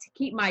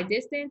keep my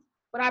distance,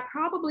 but I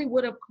probably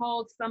would have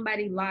called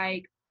somebody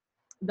like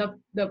the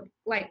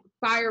like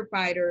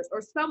firefighters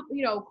or some,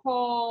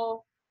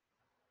 call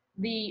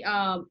the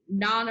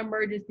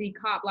non-emergency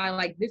cop line,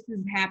 like this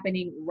is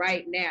happening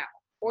right now,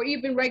 or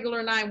even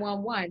regular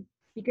 911,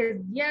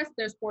 because yes,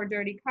 there's 4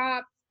 dirty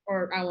cops,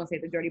 or I won't say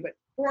they're dirty, but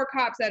 4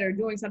 cops that are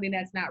doing something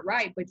that's not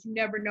right, but you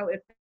never know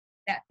if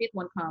that 5th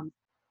one comes,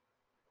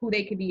 who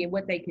they could be and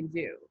what they can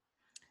do.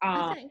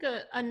 I think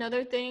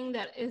another thing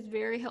that is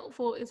very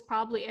helpful is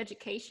probably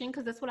education,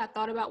 because that's what I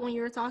thought about when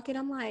you were talking.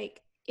 I'm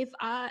like,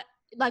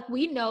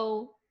 we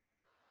know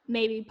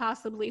maybe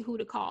possibly who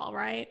to call,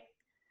 right?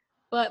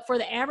 But for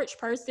the average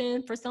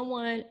person, for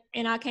someone,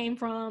 and I came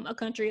from a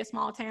country, a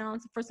small town,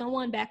 for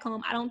someone back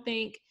home, I don't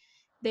think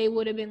they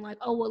would have been like,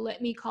 oh, well,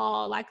 let me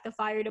call like the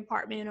fire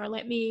department, or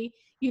let me,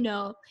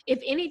 if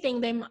anything,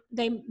 they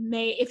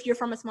may, if you're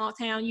from a small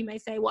town, you may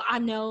say, well, I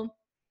know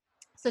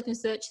such and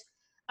such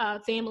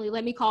family,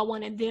 let me call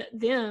one of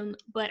them,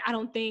 but I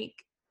don't think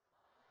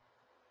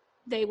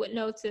they would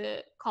know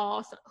to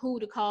call,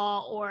 who to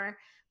call, or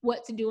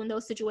what to do in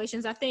those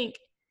situations. I think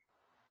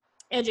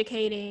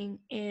educating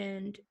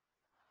and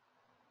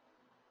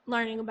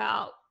learning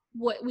about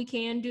what we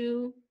can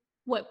do,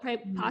 what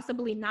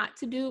possibly not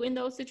to do in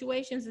those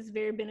situations is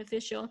very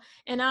beneficial.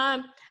 And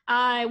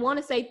I want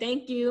to say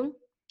thank you,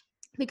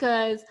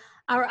 because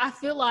I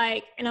feel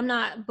like, and I'm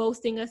not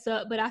boasting us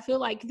up, but I feel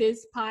like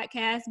this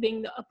podcast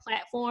being a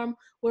platform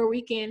where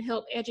we can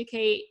help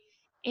educate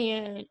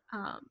and,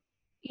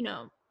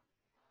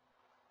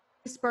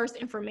 disperse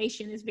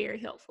information is very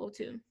helpful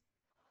too.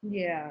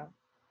 Yeah.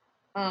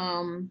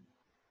 And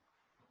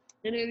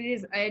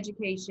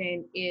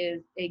education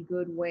is a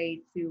good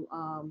way to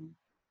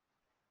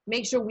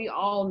make sure we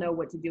all know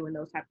what to do in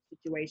those types of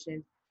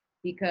situations,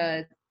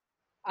 because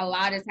a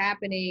lot is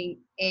happening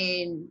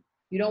and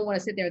you don't want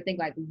to sit there and think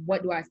like,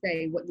 what do I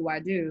say? What do I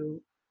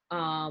do?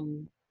 That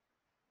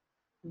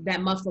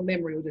muscle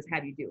memory will just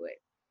have you do it.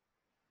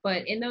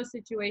 But in those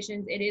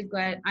situations,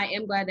 I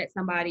am glad that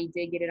somebody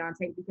did get it on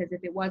tape, because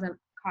if it wasn't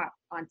caught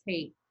on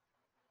tape,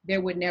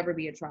 there would never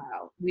be a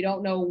trial. We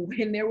don't know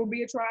when there will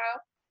be a trial,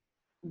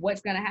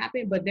 what's going to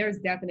happen, but there's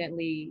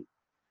definitely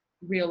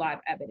real life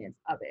evidence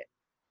of it.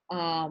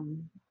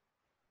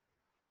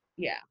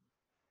 Yeah.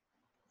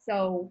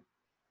 So,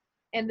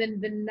 and then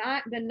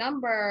the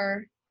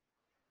number,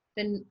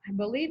 then I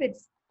believe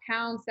it's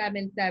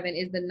 #77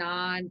 is the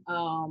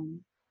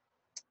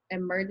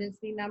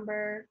emergency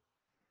number.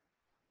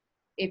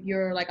 If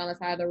you're like on the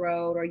side of the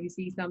road or you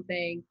see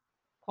something,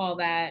 call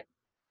that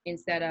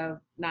instead of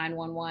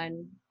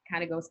 911.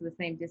 Kind of goes to the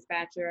same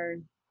dispatcher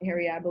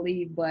area, I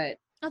believe, but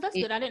oh, that's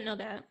good. I didn't know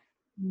that.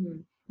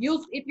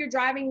 If you're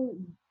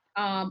driving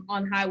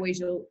on highways,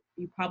 you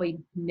probably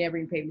never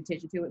even paid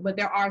attention to it, but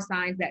there are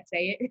signs that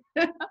say it.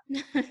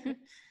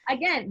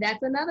 Again,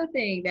 that's another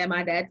thing that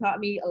my dad taught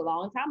me a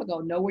long time ago.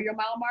 Know where your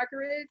mile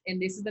marker is,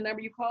 and this is the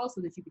number you call so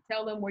that you can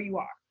tell them where you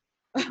are.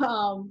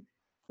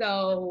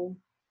 So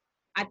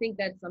I think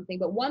that's something.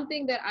 But one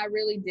thing that I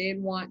really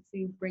did want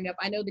to bring up,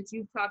 I know that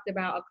you've talked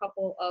about a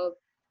couple of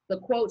the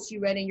quotes you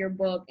read in your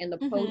book and the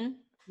posts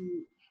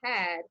you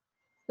had.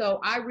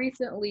 So I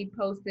recently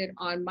posted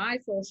on my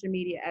social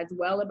media as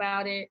well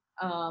about it,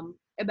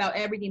 about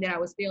everything that I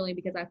was feeling,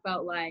 because I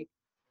felt like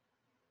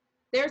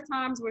there's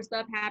times where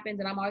stuff happens,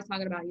 and I'm always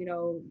talking about,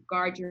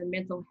 guard your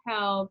mental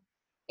health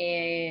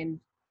and,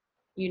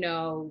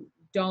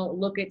 don't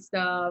look at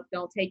stuff,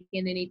 don't take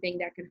in anything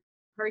that could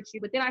hurt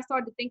you. But then I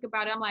started to think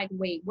about it. I'm like,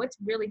 wait, what's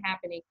really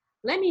happening?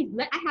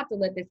 I have to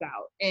let this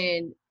out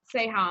and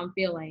say how I'm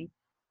feeling.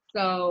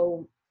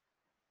 So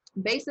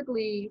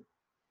basically,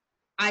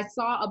 I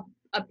saw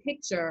a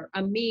picture,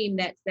 a meme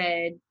that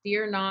said,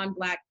 "Dear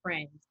non-Black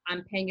friends,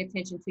 I'm paying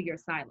attention to your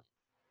silence."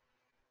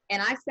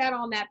 And I sat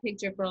on that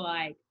picture for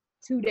like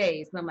 2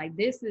 days. And I'm like,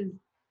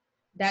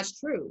 that's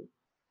true.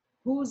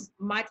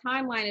 My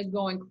timeline is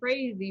going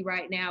crazy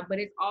right now, but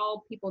it's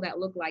all people that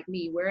look like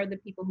me. Where are the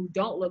people who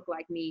don't look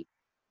like me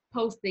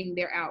posting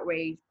their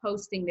outrage,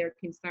 posting their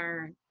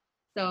concern?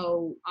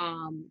 So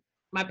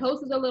my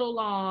post is a little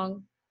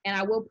long, and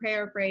I will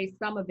paraphrase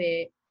some of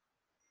it,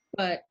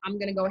 but I'm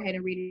going to go ahead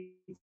and read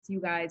it to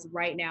you guys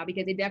right now,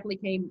 because it definitely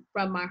came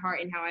from my heart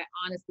and how I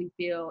honestly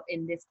feel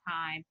in this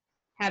time,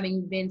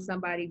 having been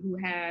somebody who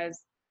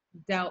has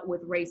dealt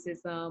with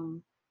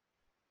racism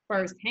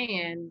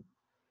firsthand,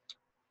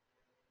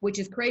 which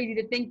is crazy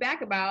to think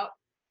back about.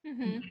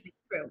 Mm-hmm. It's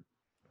true.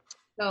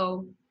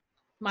 So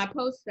my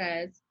post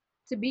says,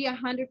 to be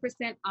 100%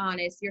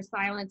 honest, your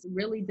silence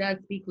really does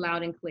speak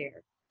loud and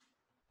clear.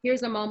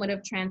 Here's a moment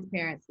of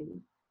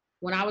transparency.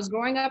 When I was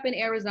growing up in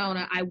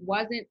Arizona,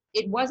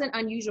 it wasn't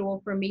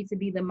unusual for me to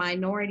be the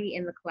minority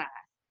in the class.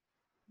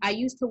 I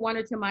used to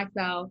wonder to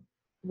myself,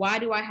 why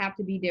do I have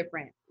to be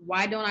different?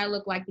 Why don't I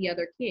look like the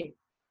other kids?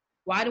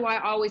 Why do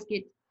I always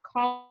get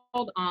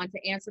called on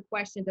to answer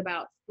questions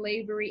about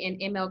slavery and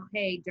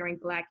MLK during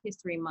Black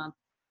History Month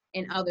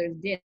and others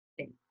didn't?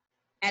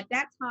 At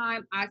that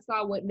time, I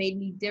saw what made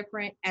me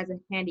different as a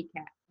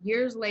handicap.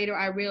 Years later,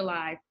 I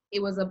realized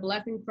it was a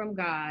blessing from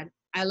God.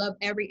 I love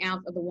every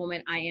ounce of the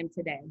woman I am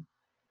today.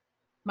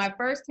 My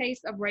first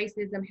taste of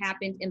racism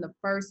happened in the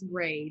first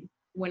grade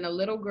when a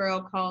little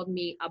girl called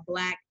me a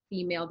Black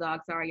female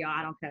dog. Sorry, y'all,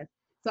 I don't cuss.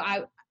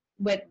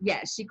 But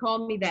yeah, she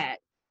called me that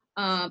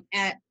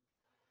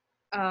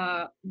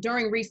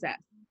during recess.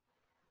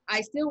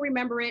 I still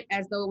remember it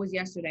as though it was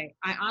yesterday.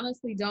 I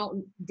honestly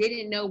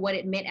didn't know what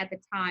it meant at the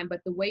time,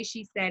 but the way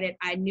she said it,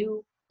 I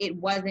knew it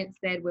wasn't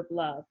said with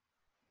love.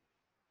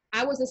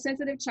 I was a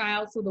sensitive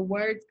child, so the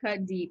words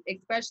cut deep,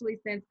 especially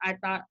since I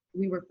thought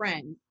we were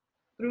friends.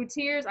 Through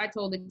tears, I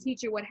told the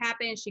teacher what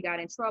happened. She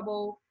got in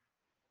trouble.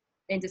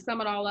 And to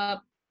sum it all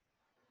up,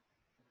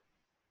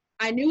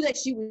 I knew that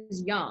she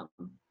was young.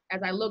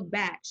 As I look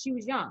back, she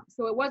was young.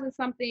 So it wasn't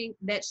something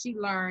that she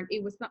learned.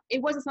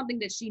 It wasn't something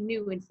that she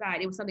knew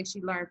inside. It was something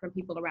she learned from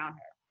people around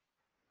her.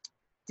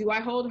 Do I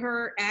hold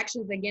her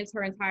actions against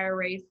her entire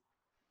race?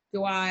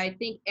 Do I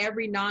think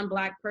every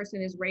non-Black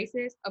person is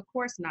racist? Of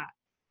course not.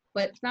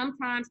 But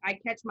sometimes I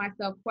catch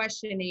myself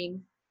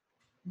questioning,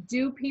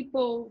 do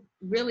people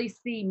really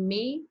see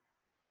me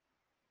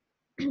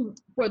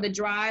for the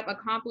drive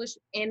accomplished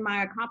in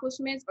my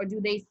accomplishments, or do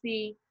they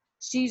see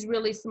she's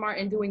really smart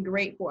and doing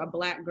great for a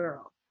Black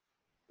girl?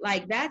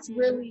 Like that's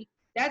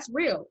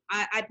real.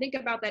 I think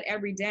about that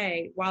every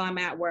day while I'm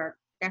at work.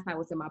 That's not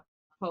what's in my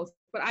post,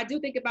 but I do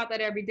think about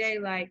that every day.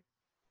 Like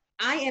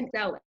I am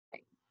excelling.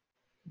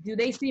 Do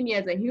they see me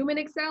as a human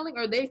excelling,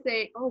 or they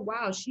say, oh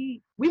wow,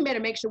 we better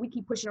make sure we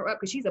keep pushing her up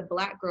because she's a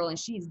Black girl and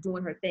she's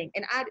doing her thing.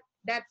 And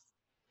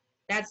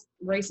that's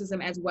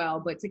racism as well.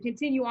 But to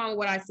continue on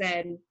what I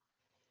said,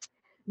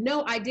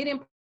 no, I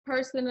didn't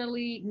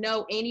personally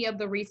know any of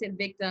the recent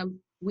victims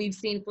we've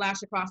seen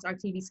flash across our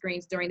TV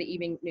screens during the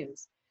evening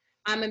news.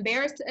 I'm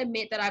embarrassed to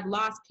admit that I've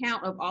lost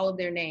count of all of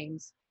their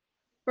names.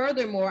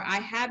 Furthermore, I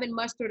haven't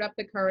mustered up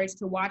the courage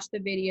to watch the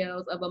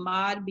videos of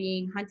Ahmaud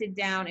being hunted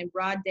down in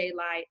broad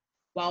daylight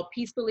while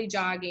peacefully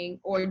jogging,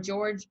 or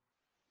George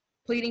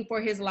pleading for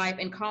his life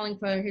and calling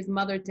for his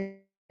mother to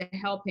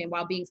help him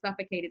while being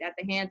suffocated at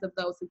the hands of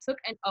those who took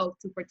an oath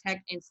to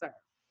protect and serve.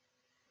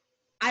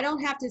 I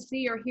don't have to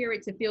see or hear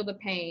it to feel the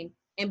pain.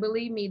 And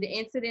believe me, the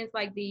incidents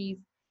like these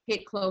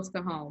hit close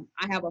to home.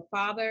 I have a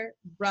father,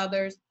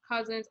 brothers,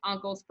 cousins,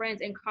 uncles,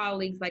 friends, and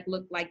colleagues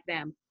look like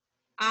them.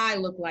 I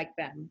look like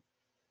them.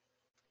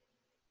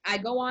 I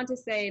go on to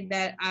say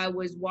that I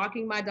was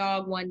walking my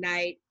dog one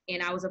night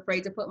and I was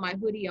afraid to put my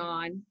hoodie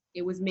on.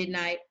 It was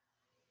midnight.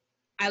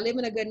 I live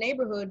in a good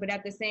neighborhood, but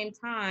at the same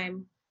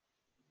time,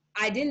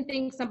 I didn't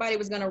think somebody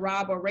was going to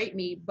rob or rape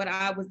me, but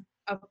I was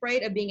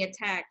afraid of being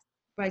attacked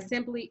by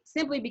simply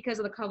because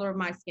of the color of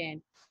my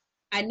skin.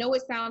 I know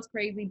it sounds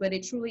crazy, but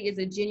it truly is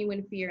a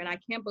genuine fear, and I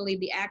can't believe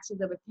the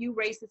actions of a few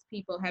racist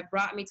people have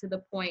brought me to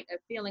the point of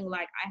feeling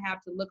like I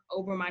have to look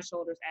over my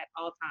shoulders at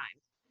all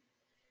times.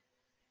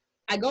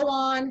 I go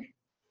on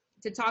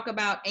to talk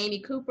about Amy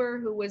Cooper,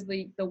 who was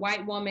the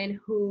white woman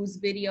whose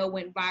video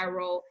went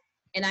viral,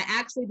 and I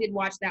actually did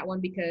watch that one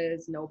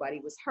because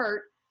nobody was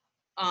hurt.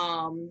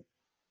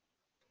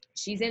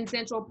 She's in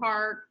Central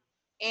Park,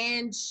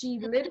 and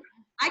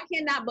I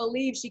cannot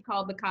believe she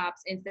called the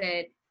cops and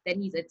said that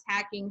he's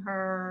attacking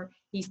her,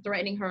 he's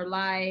threatening her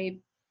life,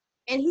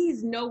 and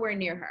he's nowhere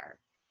near her.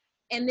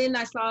 And then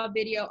I saw a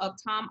video of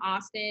Tom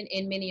Austin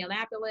in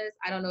Minneapolis.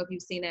 I don't know if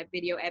you've seen that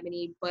video,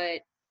 Ebony,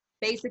 but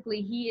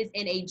basically he is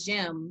in a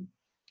gym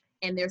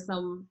and there's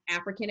some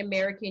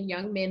African-American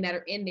young men that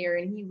are in there.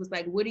 And he was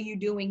like, what are you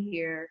doing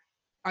here?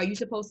 Are you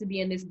supposed to be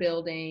in this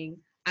building?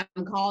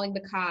 I'm calling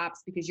the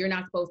cops because you're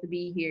not supposed to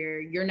be here.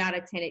 You're not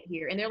a tenant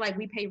here. And they're like,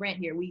 we pay rent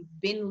here. We've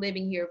been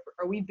living here,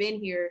 or we've been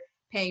here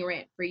paying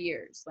rent for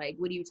years. Like,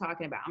 what are you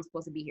talking about? I'm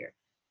supposed to be here.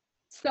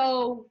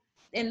 So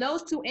in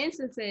those two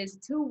instances,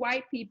 two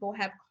white people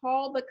have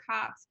called the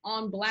cops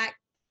on Black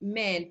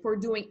men for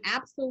doing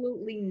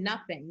absolutely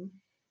nothing.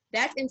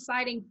 That's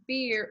inciting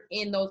fear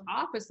in those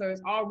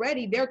officers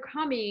already. They're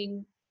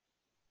coming,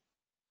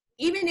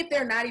 even if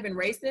they're not even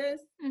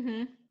racist,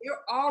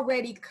 they're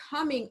already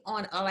coming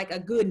on a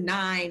good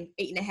 9,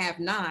 8.5,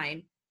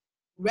 9,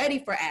 ready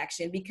for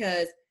action,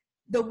 because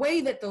the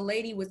way that the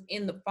lady was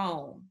in the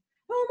phone,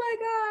 oh my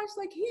gosh,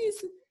 like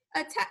he's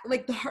attacked,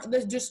 like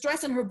the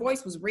distress in her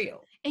voice was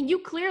real. And you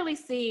clearly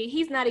see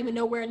he's not even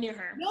nowhere near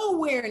her.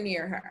 Nowhere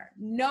near her.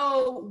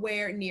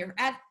 Nowhere near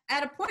her.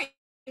 At a point,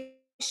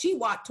 she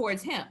walked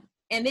towards him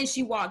and then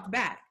she walked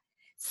back.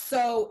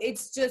 So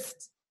it's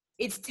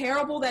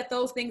terrible that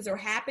those things are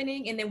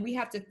happening, and then we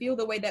have to feel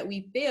the way that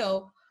we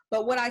feel.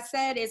 But what I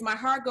said is my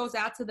heart goes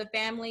out to the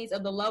families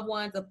of the loved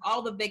ones of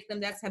all the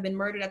victims that have been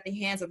murdered at the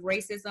hands of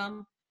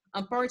racism.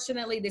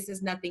 Unfortunately, this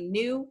is nothing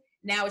new.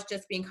 Now it's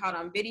just being caught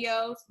on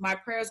videos. My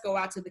prayers go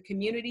out to the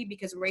community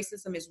because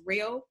racism is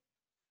real.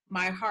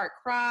 My heart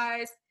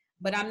cries,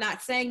 but I'm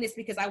not saying this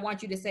because I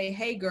want you to say,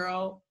 hey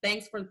girl,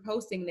 thanks for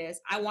posting this.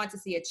 I want to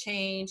see a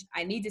change.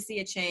 I need to see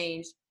a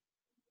change.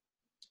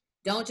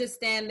 Don't just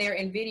stand there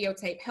and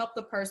videotape, help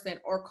the person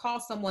or call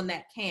someone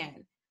that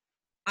can.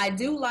 I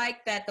do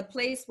like that the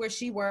place where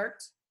she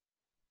worked,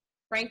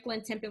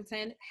 Franklin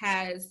Templeton,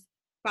 has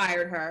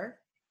fired her.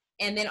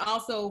 And then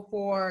also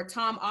for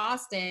Tom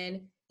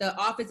Austin, the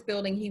office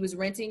building he was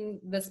renting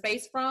the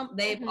space from,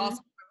 they've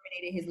also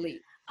terminated his leave.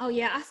 Oh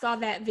yeah, I saw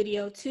that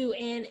video too.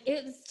 And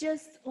it's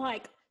just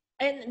like,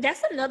 and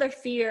that's another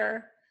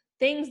fear,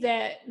 things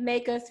that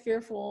make us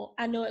fearful,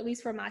 I know at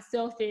least for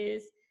myself,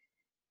 is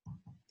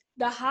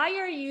the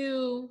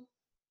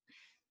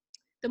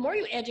more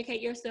you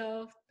educate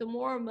yourself, the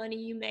more money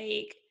you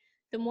make,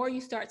 the more you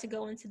start to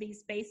go into these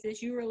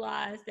spaces, you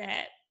realize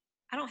that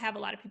I don't have a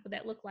lot of people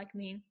that look like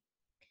me.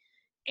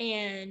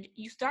 And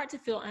you start to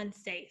feel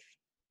unsafe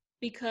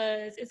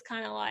because it's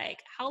kind of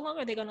like, how long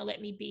are they going to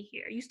let me be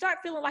here? You start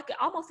feeling like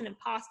almost an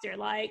imposter,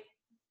 like,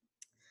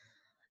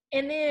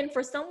 and then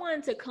for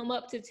someone to come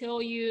up to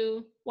tell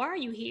you, why are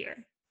you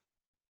here?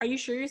 Are you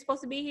sure you're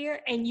supposed to be here?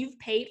 And you've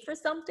paid for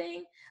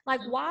something? Like,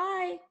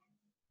 why,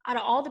 out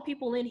of all the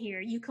people in here,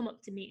 you come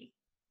up to me?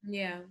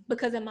 Yeah.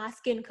 Because of my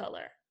skin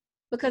color,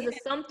 because of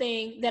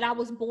something that I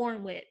was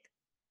born with,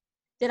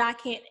 that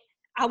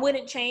I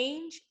wouldn't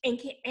change and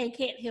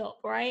can't help,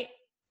 right?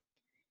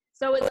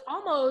 So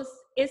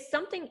it's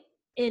something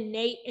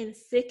innate and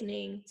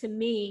sickening to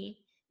me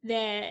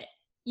that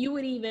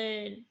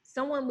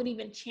someone would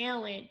even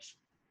challenge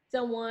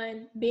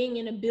someone being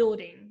in a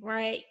building,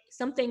 right?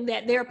 Something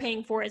that they're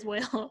paying for as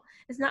well.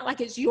 It's not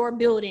like it's your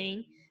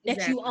building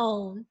that you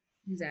own.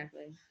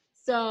 Exactly.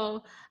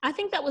 So I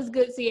think that was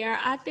good, Sierra.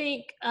 I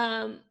think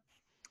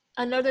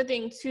another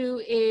thing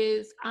too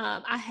is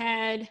I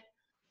had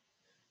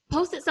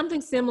posted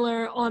something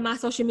similar on my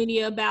social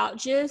media about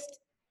just,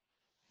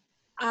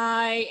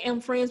 I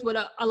am friends with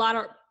a lot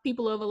of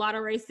people of a lot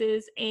of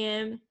races,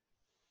 and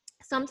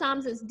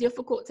sometimes it's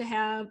difficult to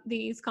have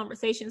these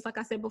conversations, like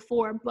I said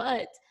before,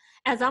 but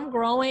as I'm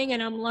growing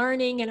and I'm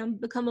learning and I'm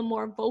becoming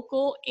more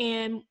vocal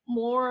and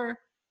more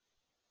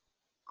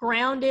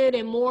grounded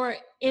and more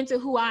into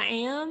who I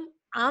am,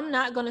 I'm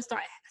not going to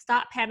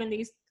stop having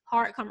these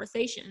hard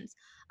conversations.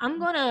 I'm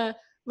going to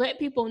let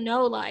people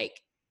know, like,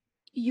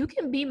 you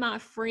can be my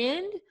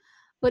friend,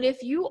 but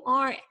if you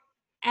aren't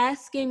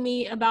asking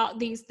me about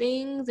these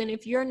things, and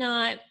if you're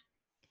not,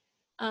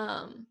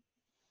 to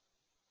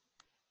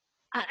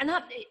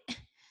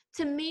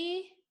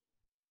me,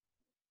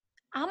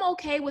 I'm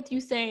okay with you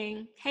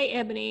saying, hey,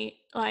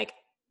 Ebony, like,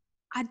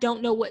 I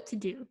don't know what to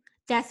do.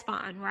 That's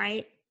fine,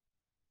 right?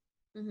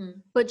 Mm-hmm.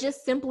 But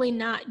just simply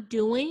not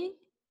doing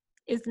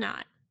is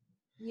not.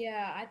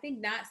 Yeah, I think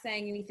not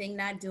saying anything,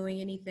 not doing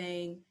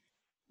anything,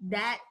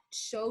 that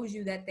shows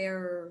you that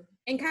they're,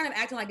 and kind of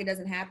acting like it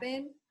doesn't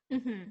happen,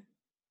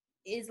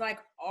 is like,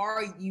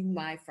 are you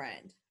my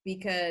friend?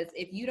 Because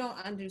if you don't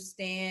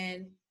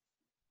understand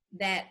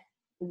that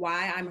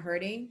why I'm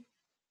hurting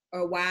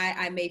or why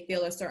I may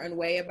feel a certain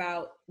way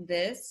about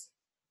this,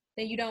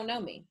 then you don't know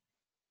me.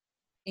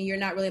 And you're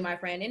not really my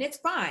friend. And it's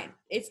fine.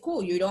 It's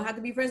cool. You don't have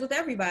to be friends with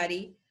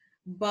everybody.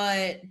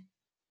 But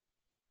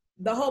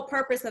the whole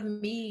purpose of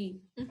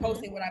me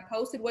posting what I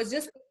posted was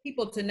just for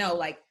people to know,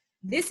 like,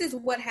 this is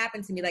what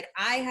happened to me. Like,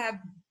 I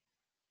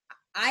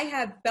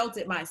have felt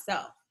it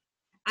myself.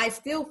 I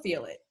still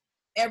feel it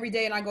every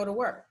day, and I go to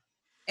work.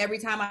 Every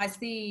time I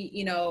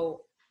see,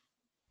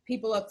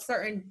 people of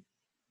certain,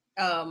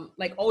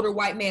 like older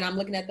white men, I'm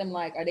looking at them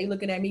like, are they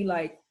looking at me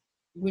like,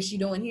 what's she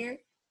doing here?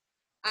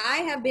 I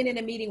have been in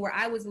a meeting where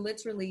I was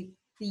literally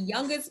the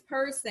youngest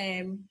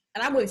person,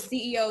 and I'm with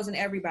CEOs and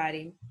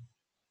everybody,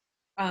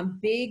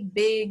 big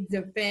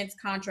defense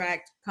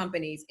contract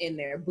companies in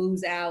there,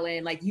 Booz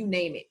Allen, like you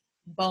name it,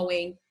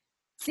 Boeing.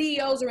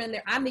 CEOs are in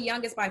there. I'm the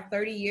youngest by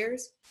 30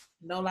 years,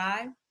 no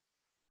lie,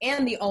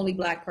 and the only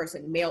Black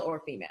person, male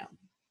or female.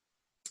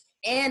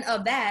 And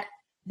of that,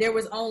 there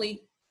was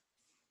only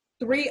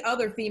 3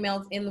 other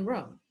females in the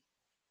room.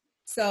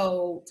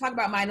 So talk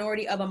about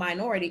minority of a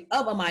minority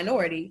of a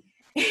minority.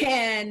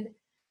 And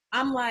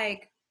I'm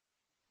like,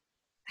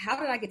 how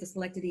did I get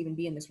selected to even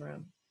be in this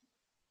room?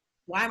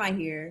 Why am I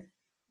here?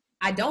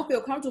 I don't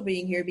feel comfortable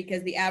being here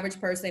because the average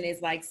person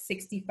is like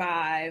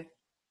 65,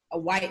 a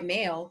white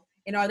male.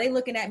 And are they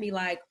looking at me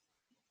like,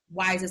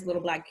 why is this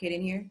little Black kid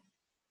in here?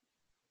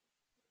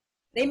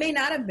 They may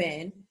not have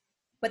been,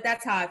 but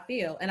that's how I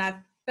feel. And I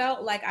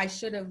felt like I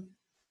should have,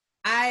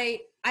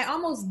 I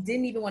almost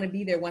didn't even want to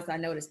be there once I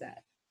noticed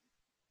that.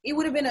 It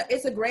would have been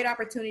it's a great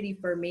opportunity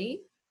for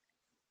me,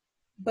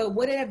 but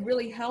would it have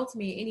really helped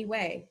me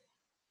anyway?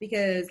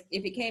 Because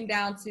if it came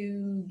down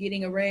to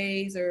getting a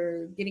raise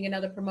or getting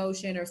another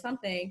promotion or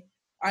something,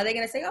 Are they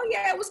going to say, oh,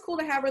 yeah, it was cool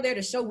to have her there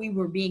to show we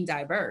were being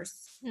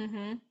diverse?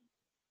 Mm-hmm.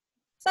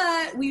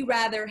 But we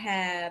rather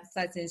have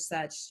such and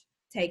such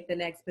take the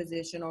next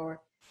position, or,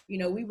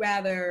 we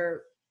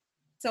rather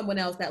someone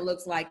else that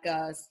looks like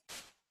us,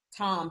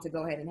 Tom, to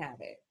go ahead and have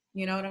it.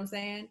 You know what I'm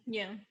saying?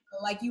 Yeah.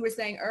 Like you were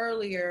saying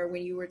earlier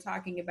when you were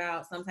talking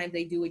about sometimes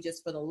they do it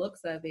just for the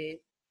looks of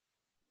it.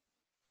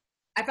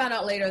 I found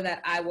out later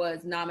that I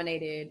was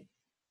nominated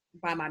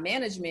by my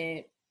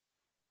management,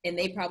 and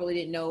they probably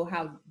didn't know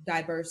how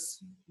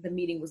diverse the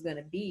meeting was going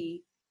to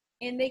be.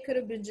 And they could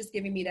have been just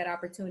giving me that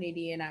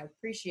opportunity, and I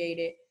appreciate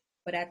it.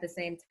 But at the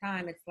same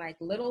time, it's like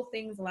little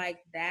things like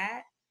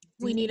that.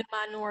 We need a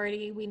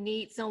minority. We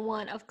need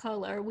someone of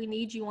color. We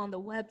need you on the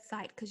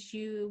website because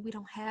we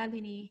don't have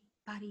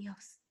anybody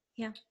else.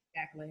 Yeah.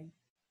 Exactly.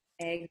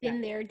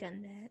 Been there,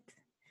 done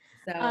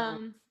that.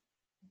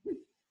 So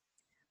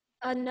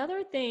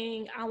another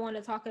thing I want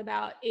to talk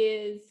about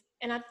is,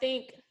 and I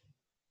think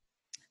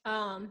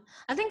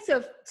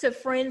to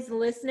friends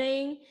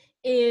listening,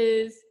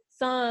 is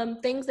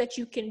some things that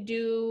you can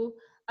do.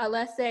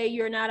 Let's say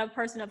you're not a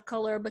person of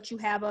color, but you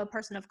have a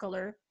person of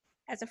color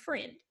as a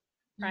friend,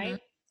 right?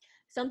 Mm-hmm.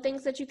 Some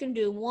things that you can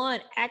do.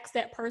 One, ask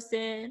that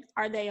person,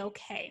 are they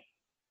okay?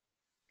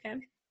 Okay.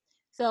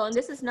 So, and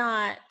this is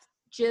not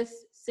just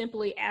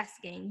simply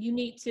asking. You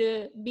need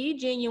to be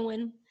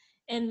genuine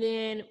and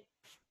then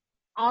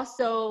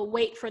also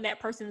wait for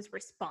that person's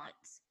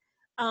response.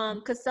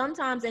 Because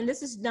sometimes, and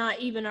this is not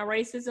even a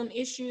racism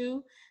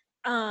issue,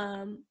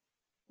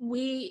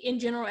 we in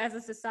general as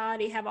a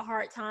society have a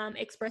hard time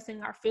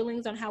expressing our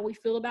feelings on how we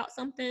feel about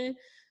something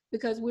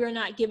because we're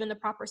not given the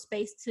proper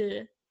space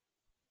to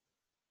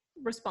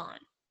respond.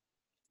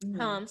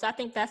 Mm-hmm. So I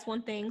think that's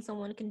one thing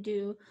someone can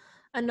do.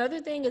 Another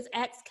thing is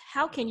ask,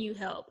 how can you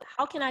help?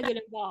 How can I get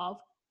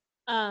involved?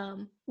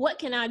 What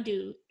can I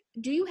do?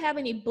 Do you have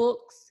any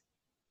books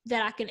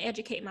that I can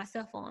educate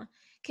myself on?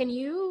 Can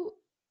you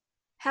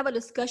have a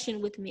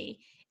discussion with me?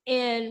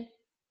 And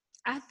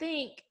I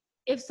think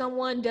if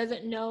someone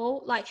doesn't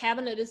know, like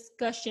having a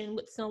discussion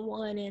with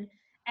someone and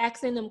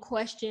asking them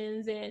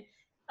questions and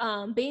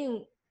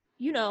being,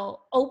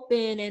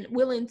 open and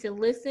willing to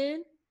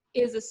listen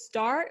is a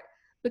start,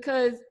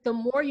 because the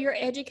more you're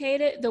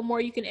educated, the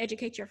more you can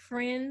educate your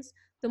friends,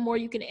 the more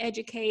you can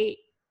educate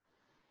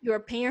your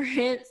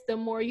parents, the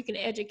more you can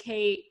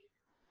educate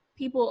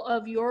people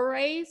of your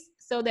race,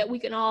 so that we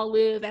can all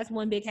live as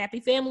one big happy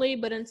family.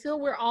 But until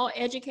we're all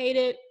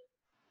educated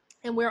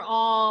and we're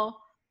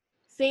all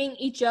seeing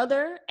each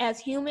other as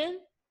human,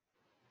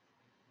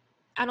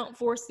 I don't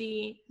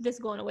foresee this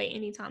going away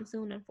anytime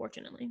soon,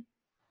 unfortunately.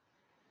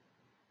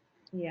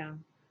 Yeah,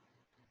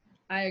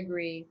 I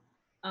agree.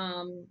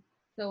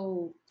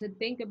 So to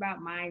think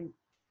about my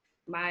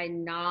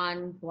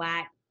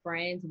non-Black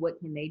friends, what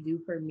can they do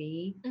for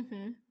me?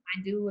 Mm-hmm.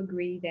 I do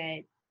agree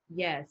that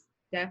yes,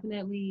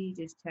 definitely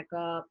just check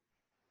up,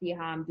 see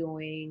how I'm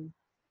doing,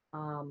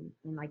 and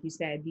like you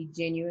said, be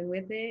genuine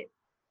with it.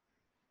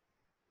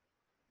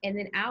 And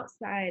then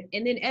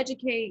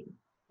educate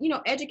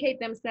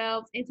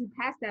themselves and to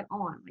pass that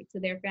on, like to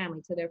their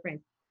family, to their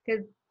friends.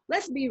 Because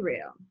let's be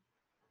real,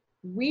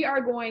 we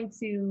are going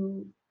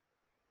to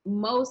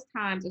most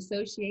times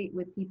associate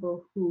with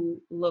people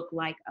who look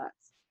like us.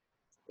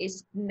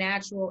 It's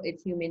natural,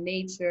 it's human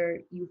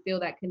nature. You feel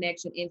that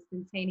connection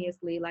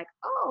instantaneously, like,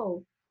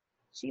 oh,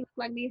 she looks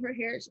like me, her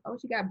hair, oh,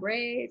 she got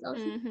braids, oh,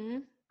 she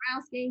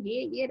brown skin,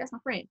 yeah, that's my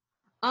friend.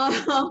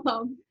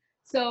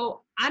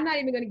 So I'm not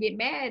even gonna get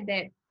mad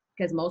that,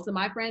 because most of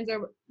my friends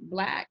are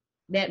Black,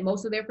 that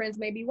most of their friends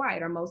may be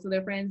white, or most of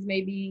their friends may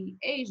be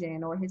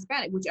Asian or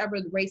Hispanic, whichever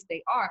race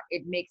they are,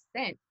 it makes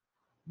sense.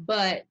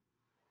 But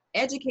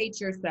educate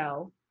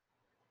yourself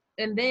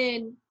and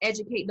then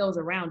educate those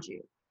around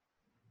you.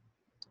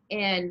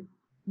 And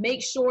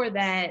make sure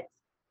that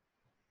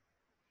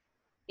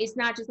it's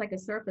not just like a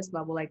surface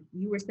level. Like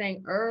you were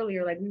saying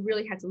earlier, like we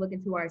really have to look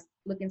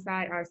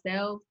inside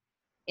ourselves.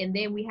 And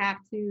then we have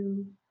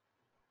to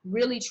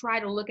really try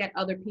to look at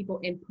other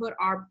people and put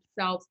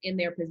ourselves in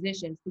their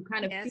positions to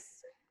kind of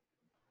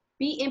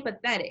be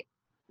empathetic.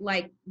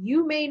 Like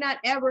you may not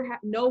ever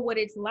know what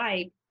it's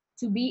like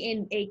to be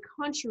in a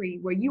country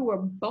where you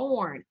were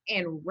born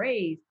and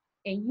raised,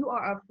 and you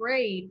are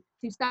afraid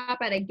to stop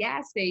at a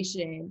gas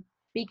station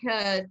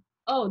because,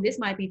 oh, this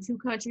might be too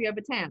country of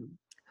a town.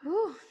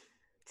 Whew,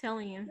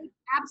 telling you. It makes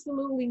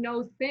absolutely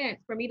no sense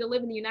for me to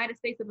live in the United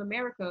States of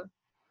America,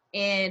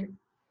 and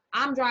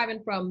I'm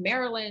driving from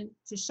Maryland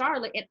to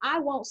Charlotte, and I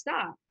won't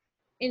stop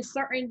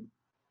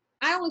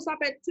I only stop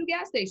at 2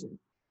 gas stations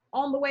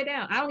on the way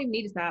down. I don't even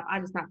need to stop. I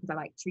just stop because I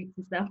like treats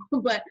and stuff.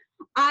 But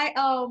I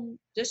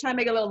just try to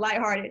make it a little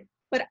lighthearted.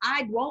 But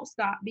I won't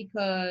stop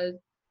because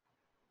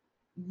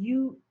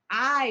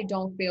I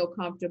don't feel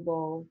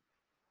comfortable.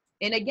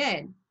 And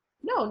again,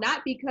 no,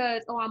 not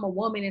because, oh, I'm a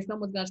woman and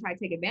someone's gonna try to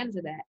take advantage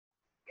of that.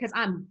 Because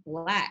I'm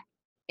Black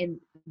and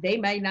they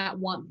may not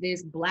want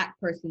this Black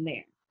person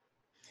there.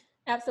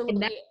 Absolutely.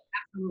 And that's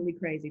absolutely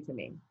crazy to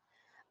me.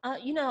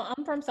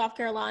 I'm from South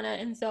Carolina,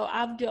 and so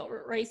I've dealt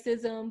with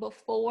racism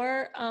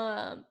before.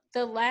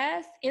 The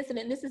last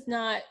incident, this is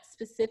not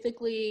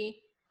specifically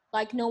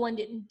like no one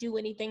didn't do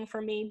anything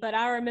for me, but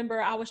I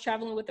remember I was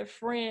traveling with a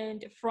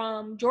friend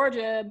from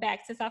Georgia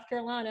back to South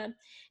Carolina,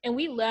 and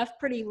we left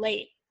pretty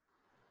late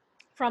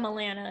from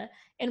Atlanta,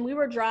 and we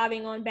were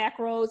driving on back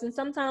roads, and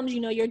sometimes,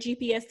 your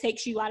GPS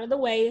takes you out of the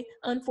way,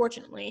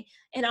 unfortunately.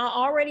 And I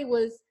already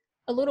was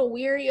a little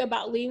weary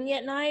about leaving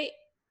at night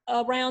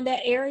around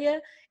that area.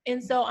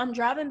 And so I'm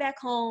driving back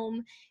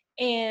home,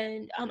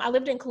 and I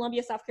lived in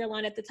Columbia, South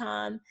Carolina at the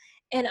time.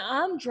 And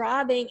I'm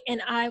driving,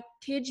 and I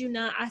kid you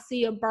not, I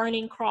see a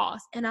burning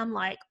cross, and I'm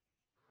like,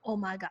 oh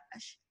my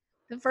gosh.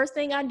 The first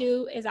thing I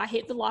do is I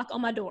hit the lock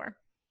on my door.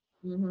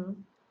 Mm-hmm.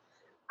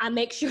 I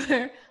make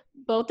sure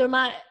both of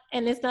my,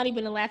 and it's not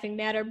even a laughing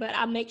matter, but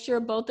I make sure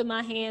both of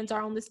my hands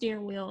are on the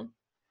steering wheel.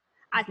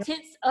 I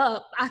tense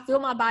up. I feel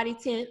my body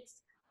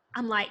tense.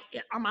 I'm like,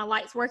 are my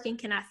lights working?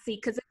 Can I see?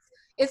 Because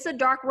it's a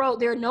dark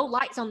road. There are no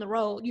lights on the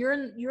road. You're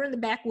in the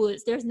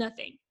backwoods. There's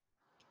nothing.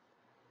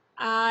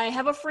 I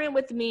have a friend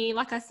with me,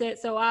 like I said,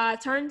 so I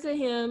turned to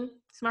him.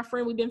 It's my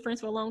friend. We've been friends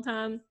for a long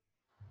time,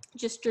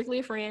 just strictly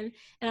a friend.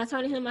 And I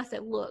turned to him. I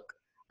said, look,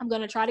 I'm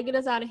going to try to get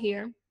us out of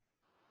here.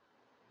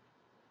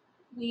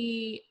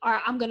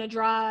 I'm going to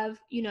drive,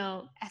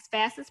 as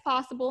fast as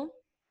possible,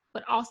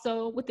 but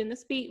also within the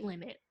speed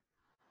limit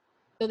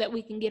so that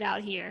we can get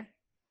out here.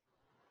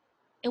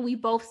 And we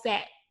both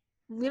sat,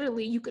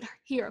 literally, you could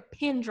hear a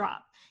pin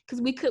drop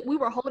because we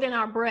were holding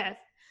our breath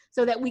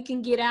so that we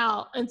can get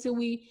out until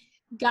we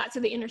got to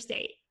the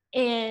interstate.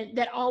 And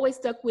that always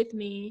stuck with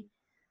me.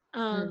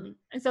 And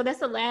so that's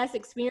the last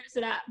experience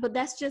but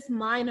that's just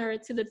minor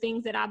to the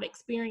things that I've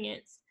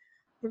experienced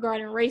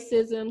regarding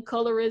racism,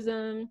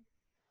 colorism.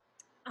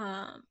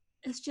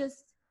 It's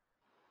just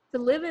to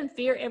live in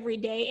fear every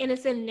day, and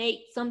it's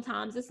innate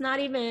sometimes. It's not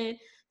even,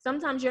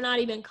 sometimes you're not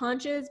even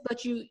conscious,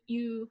 but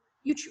you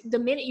the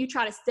minute you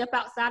try to step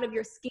outside of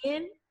your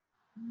skin,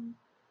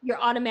 you're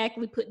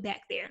automatically put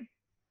back there.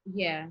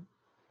 Yeah.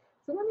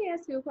 So let me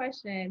ask you a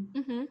question.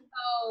 Mm-hmm.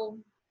 So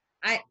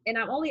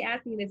I'm only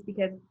asking this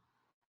because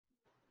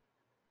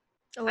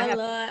I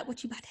love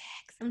what you about to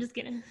ask. I'm just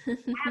kidding. I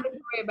have a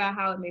story about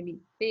how it made me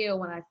feel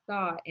when I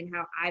saw it and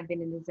how I've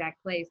been in the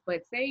exact place.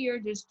 But say you're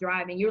just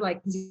driving, you're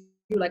like,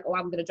 oh,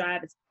 I'm gonna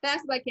drive as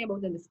fast as I can, but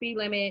within the speed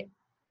limit,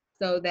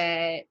 so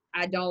that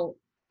I don't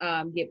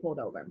get pulled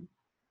over.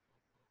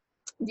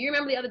 Do you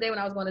remember the other day when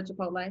I was going to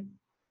Chipotle?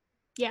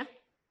 Yeah.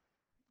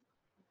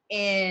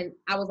 And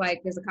I was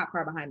like, there's a cop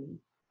car behind me.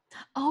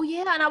 Oh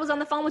yeah, and I was on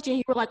the phone with you, and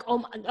you were like, oh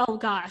my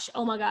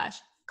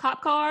gosh,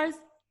 cop cars.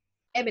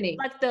 Ebony.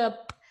 Like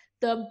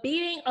the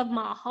beating of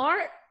my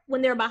heart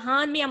when they're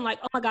behind me, I'm like,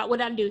 oh my God, what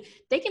did I do?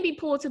 They can be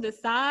pulled to the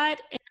side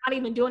and not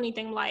even do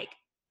anything. Like,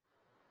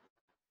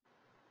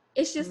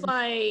 it's just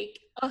like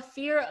a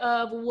fear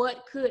of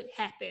what could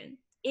happen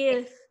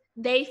if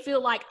they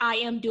feel like I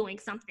am doing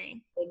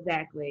something.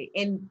 Exactly.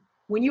 And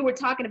when you were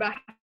talking about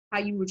how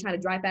you were trying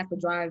to drive fast, but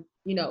drive,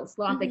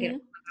 slow, I'm thinking.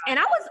 And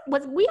I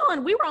we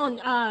were on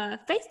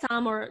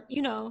FaceTime or,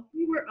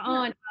 We were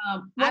on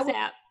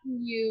WhatsApp.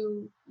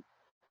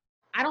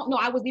 I don't know.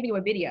 I was leaving you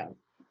a video,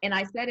 and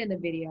I said in the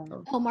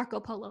video. Oh, Marco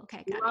Polo.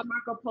 Okay, got it.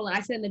 Marco Polo. I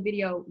said in the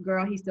video,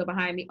 girl, he's still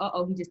behind me.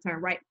 He just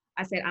turned right.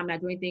 I said, I'm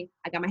not doing anything.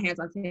 I got my hands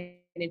on 10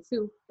 and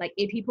 2. Like,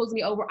 if he pulls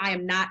me over, I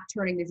am not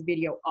turning this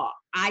video off.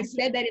 I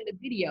said that in the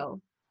video,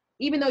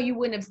 even though you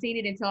wouldn't have seen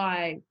it until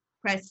I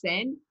pressed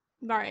send.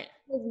 Right. I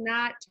was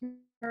not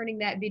turning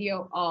that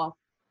video off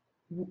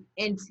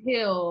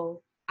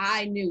until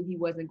I knew he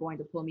wasn't going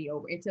to pull me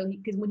over.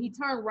 Because when he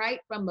turned right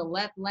from the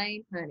left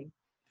lane, honey.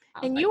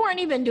 And you weren't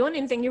even doing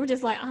anything. You were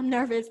just like, I'm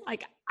nervous.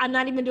 Like, I'm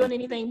not even doing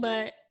anything,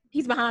 but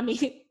he's behind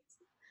me.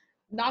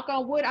 Knock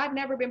on wood, I've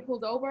never been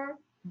pulled over,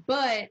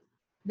 but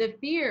the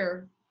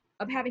fear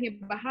of having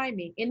him behind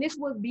me, and this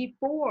was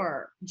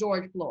before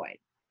George Floyd,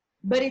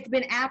 but it's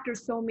been after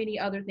so many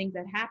other things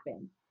that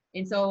happened.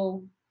 And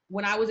so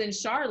when I was in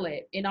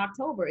Charlotte in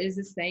October, it's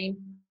the same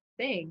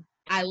thing.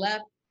 I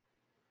left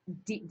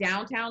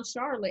downtown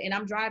Charlotte and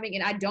I'm driving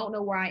and I don't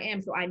know where I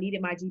am. So I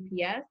needed my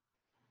GPS.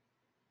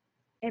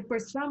 And for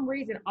some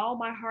reason, all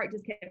my heart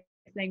just kept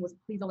saying was,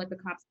 please don't let the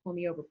cops pull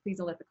me over. Please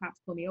don't let the cops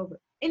pull me over.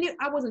 And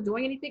I wasn't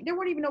doing anything. There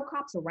weren't even no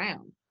cops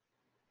around.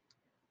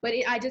 But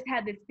I just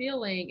had this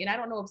feeling, and I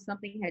don't know if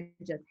something had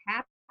just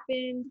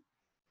happened,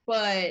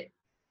 but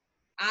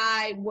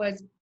I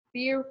was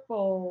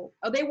fearful.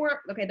 Oh, they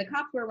were, okay, the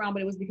cops were around,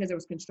 but it was because there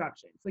was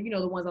construction. So,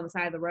 the ones on the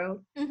side of the road.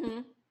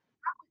 Mm-hmm.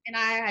 And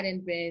I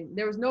hadn't been,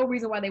 there was no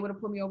reason why they would have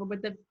pulled me over,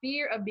 but the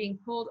fear of being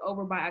pulled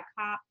over by a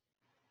cop,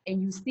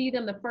 and you see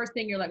them, the first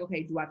thing you're like,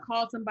 okay, do I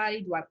call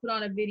somebody? Do I put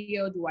on a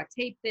video? Do I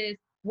tape this?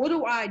 What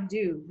do I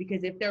do?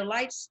 Because if their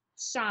lights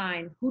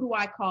shine, who do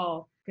I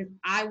call? Because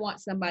I want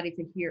somebody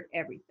to hear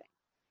everything.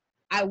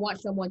 I want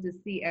someone to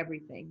see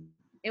everything.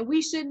 And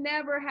we should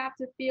never have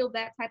to feel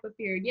that type of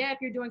fear. Yeah, if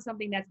you're doing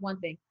something, that's one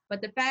thing.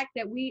 But the fact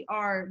that we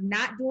are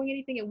not doing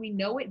anything and we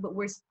know it, but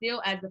we're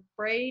still as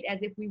afraid as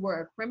if we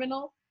were a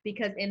criminal,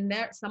 because in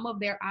some of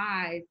their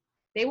eyes,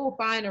 they will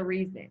find a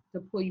reason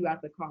to pull you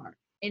out the car.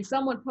 And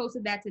someone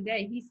posted that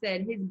today. He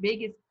said his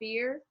biggest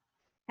fear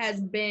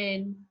has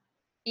been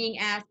being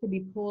asked to be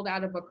pulled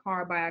out of a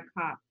car by a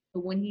cop. So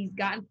when he's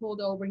gotten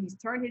pulled over, he's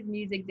turned his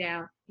music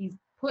down, he's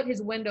put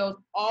his windows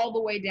all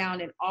the way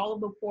down in all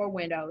of the four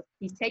windows,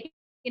 he's taken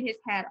his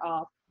hat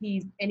off,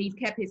 he's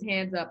kept his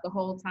hands up the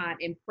whole time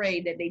and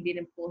prayed that they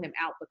didn't pull him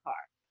out the car.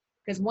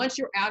 Because once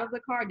you're out of the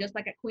car, just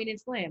like at Queen and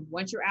Slim,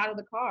 once you're out of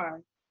the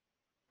car,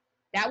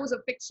 that was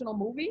a fictional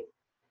movie,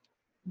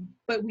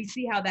 but we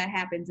see how that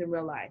happens in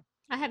real life.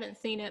 I haven't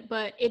seen it,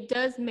 but it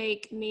does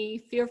make me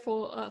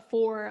fearful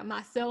for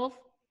myself,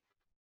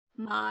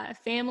 my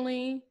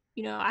family.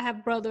 You know, I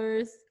have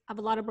brothers. I have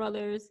a lot of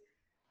brothers.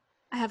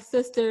 I have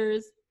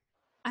sisters.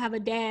 I have a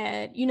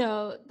dad. You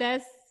know,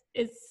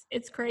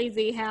 it's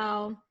crazy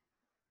how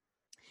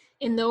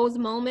in those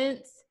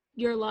moments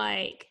you're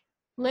like,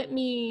 let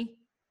me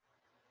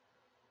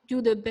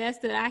do the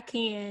best that I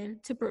can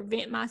to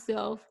prevent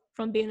myself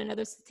from being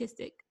another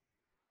statistic.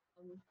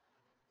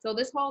 So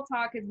this whole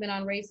talk has been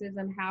on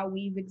racism, how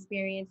we've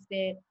experienced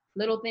it,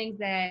 little things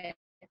that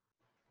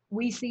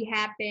we see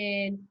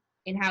happen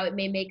and how it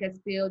may make us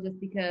feel, just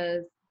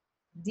because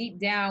deep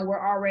down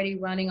we're already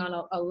running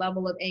on a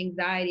level of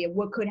anxiety of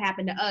what could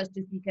happen to us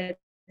just because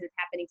it's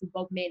happening to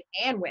both men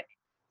and women.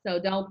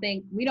 So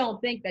we don't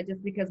think that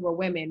just because we're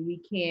women, we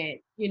can't,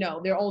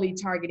 they're only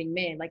targeting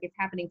men. Like, it's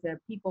happening to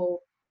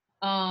people.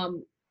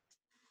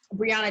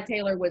 Breonna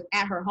Taylor was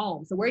at her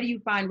home. So where do you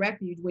find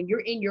refuge when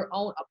you're in your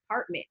own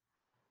apartment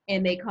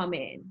and they come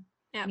in?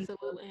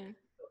 Absolutely.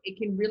 It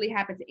can really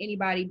happen to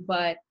anybody.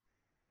 But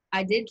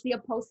I did see a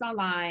post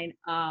online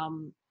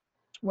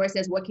where it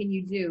says, what can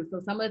you do? So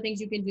some of the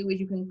things you can do is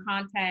you can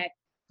contact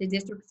the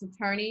district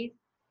attorneys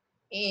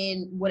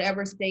in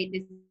whatever state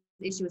this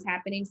issue is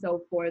happening.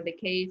 So for the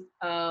case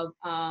of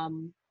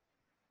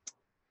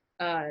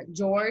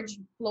George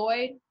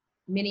Floyd,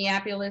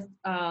 Minneapolis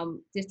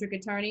district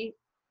attorney.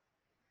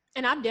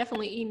 And I've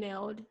definitely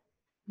emailed.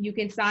 You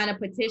can sign a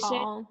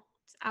petition.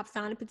 I've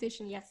signed a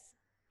petition, yes.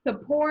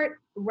 Support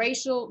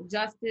racial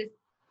justice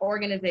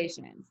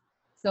organizations.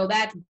 So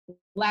that's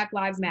Black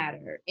Lives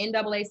Matter,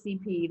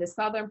 NAACP, the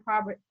Southern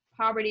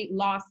Poverty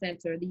Law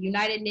Center, the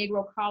United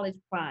Negro College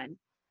Fund,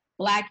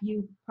 Black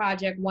Youth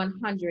Project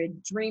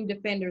 100, Dream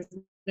Defenders.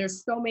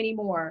 There's so many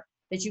more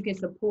that you can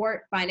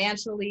support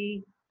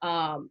financially.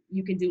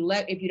 You can do,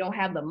 if you don't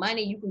have the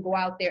money, you can go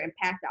out there and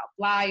pass out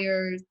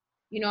flyers.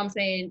 You know what I'm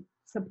saying?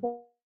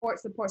 Support.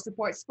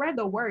 Spread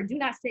the word. Do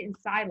not sit in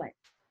silence.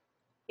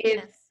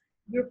 If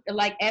you're,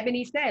 like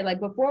Ebony said, like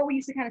before we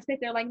used to kind of sit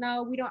there like,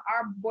 no, we don't,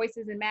 our voice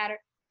doesn't matter.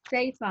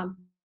 Say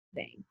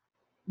something.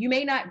 You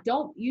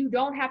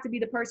don't have to be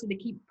the person to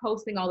keep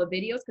posting all the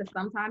videos, because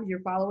sometimes your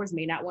followers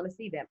may not want to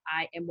see them.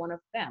 I am one of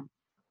them.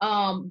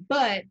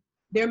 But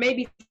there may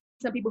be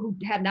some people who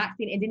have not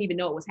seen it and didn't even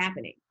know it was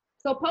happening.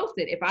 So post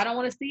it. If I don't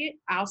want to see it,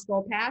 I'll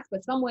scroll past,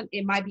 but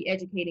it might be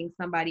educating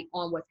somebody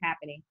on what's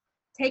happening.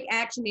 Take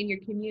action in your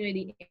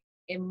community,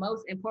 and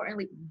most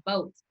importantly,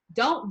 vote.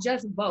 Don't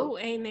just vote. Oh,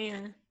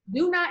 amen.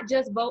 Do not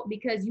just vote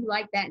because you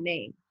like that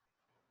name.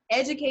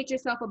 Educate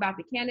yourself about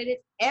the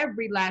candidates.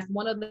 Every last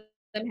one of them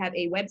have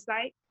a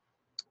website.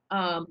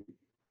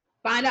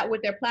 Find out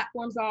what their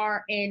platforms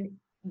are, and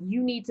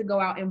you need to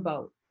go out and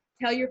vote.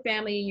 Tell your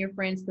family and your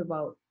friends to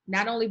vote.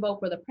 Not only vote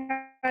for the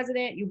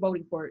president, you're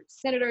voting for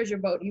senators, you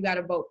got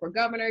to vote for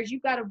governors, you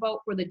got to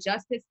vote for the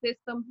justice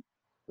system,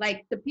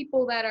 like the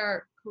people that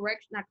are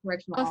correctional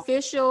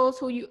officials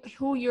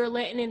who you're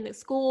letting in the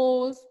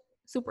schools,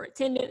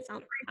 superintendents,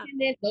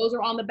 those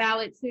are on the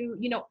ballot too.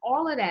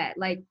 All of that,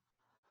 like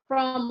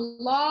from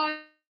law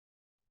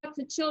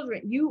to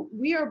children,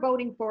 we are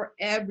voting for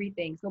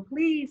everything. So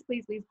please,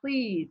 please, please,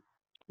 please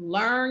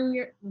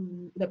learn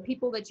the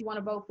people that you want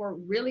to vote for.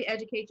 Really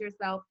educate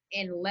yourself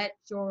and let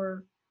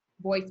your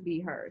voice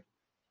be heard.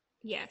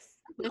 Yes,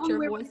 let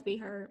your voice be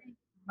heard.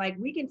 Like,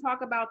 we can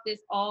talk about this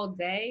all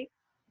day,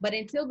 but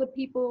until the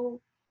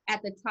people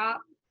at the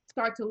top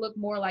start to look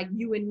more like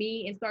you and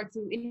me and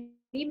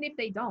even if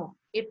they don't,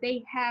 if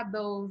they have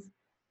those,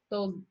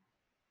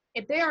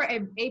 if they are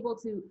able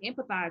to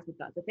empathize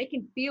with us, if they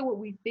can feel what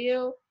we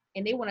feel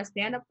and they want to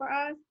stand up for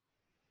us,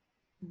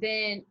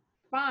 then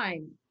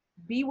fine,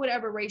 be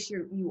whatever race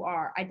you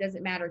are. It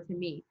doesn't matter to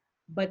me.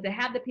 But to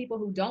have the people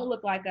who don't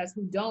look like us,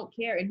 who don't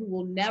care, and who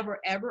will never,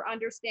 ever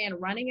understand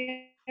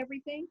running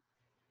everything,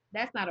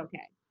 that's not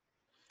okay.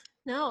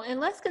 No, and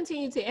let's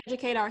continue to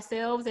educate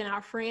ourselves and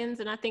our friends,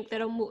 and I think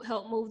that'll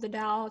help move the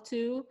dial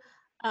too.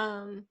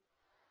 And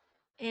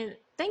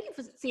thank you,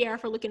 Ciara,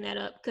 for looking that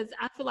up, because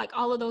I feel like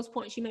all of those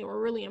points you made were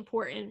really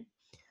important.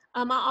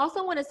 I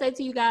also want to say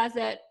to you guys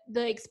that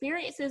the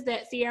experiences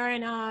that Ciara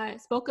and I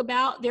spoke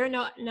about, they're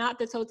not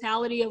the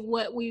totality of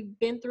what we've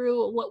been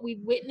through or what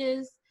we've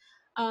witnessed.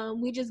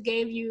 We just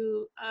gave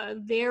you a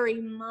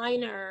very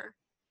minor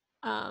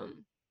stories,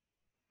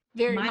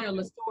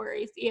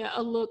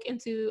 a look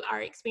into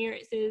our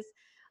experiences.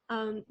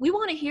 We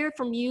want to hear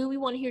from you. We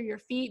want to hear your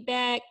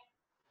feedback.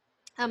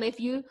 If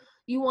you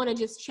you want to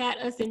just chat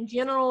us in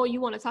general,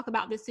 you want to talk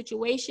about this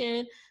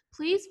situation,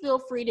 please feel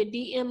free to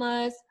DM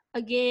us.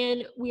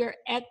 Again, we are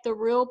at The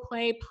Real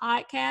Play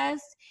Podcast.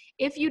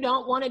 If you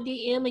don't want to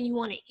DM and you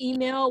want to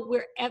email,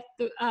 we're at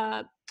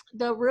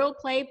the Real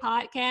Play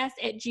Podcast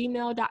at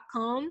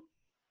gmail.com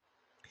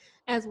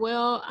as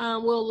well.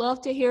 We'll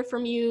love to hear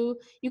from you.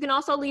 You can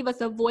also leave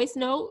us a voice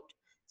note.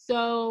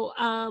 So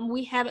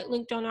we have it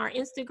linked on our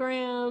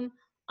Instagram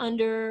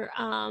under,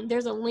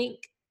 there's a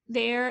link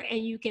there,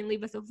 and you can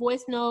leave us a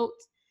voice note,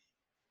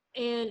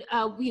 and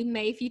we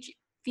may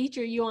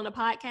feature you on a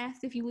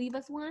podcast if you leave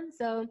us one.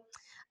 So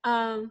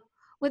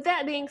with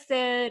that being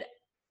said,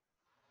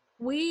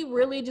 we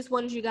really just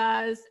wanted you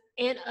guys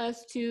and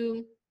us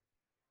to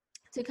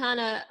kind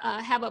of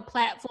have a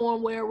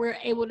platform where we're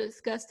able to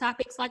discuss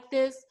topics like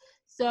this.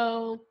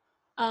 So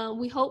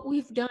we hope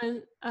we've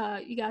done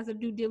you guys a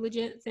due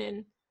diligence,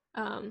 and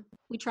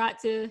we tried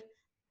to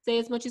say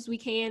as much as we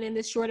can in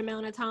this short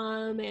amount of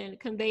time and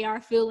convey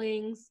our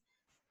feelings.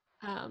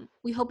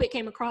 We hope it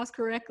came across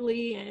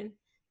correctly, and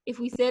if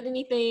we said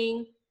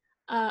anything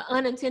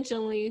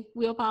unintentionally,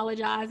 we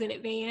apologize in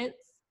advance.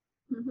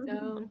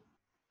 So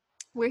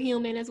we're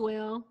human as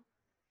well.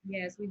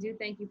 Yes, we do.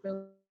 Thank you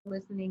for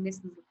listening. This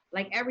is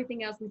like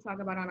everything else we talk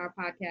about on our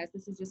podcast.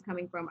 This is just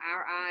coming from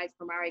our eyes,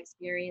 from our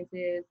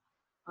experiences.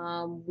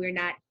 We're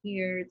not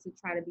here to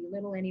try to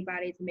belittle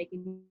anybody, to make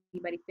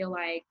anybody feel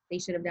like they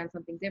should have done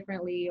something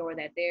differently or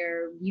that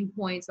their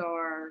viewpoints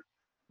are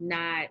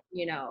not,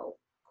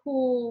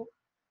 cool.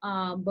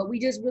 But we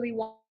just really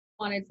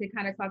wanted to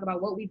kind of talk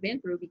about what we've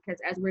been through, because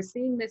as we're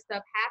seeing this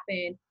stuff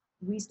happen,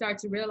 we start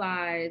to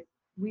realize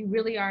we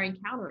really are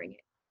encountering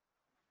it.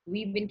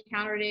 We've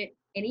encountered it.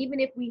 And even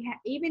if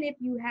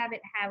you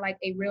haven't had like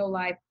a real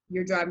life,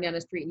 you're driving down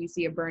the street and you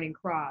see a burning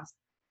cross,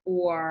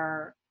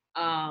 or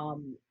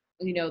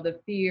the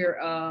fear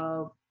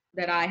of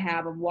that I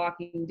have of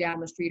walking down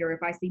the street, or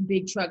if I see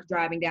big trucks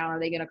driving down, are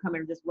they going to come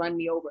and just run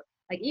me over?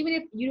 Like, even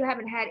if you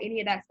haven't had any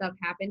of that stuff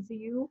happen to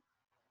you,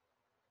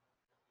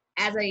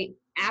 as a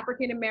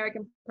African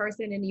American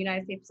person in the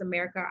United States of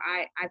America,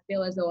 I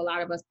feel as though a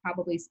lot of us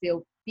probably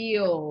still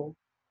feel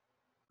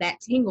that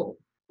tingle,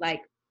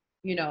 like,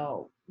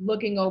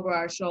 looking over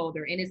our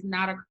shoulder, and it's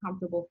not a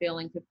comfortable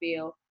feeling to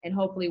feel, and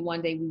hopefully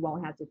one day we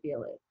won't have to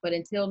feel it. But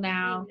until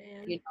now,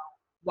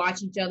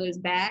 watch each other's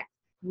back.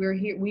 We're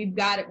here.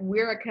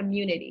 We're a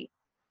community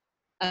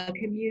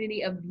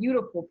of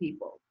beautiful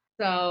people.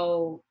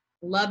 So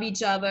love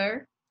each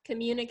other,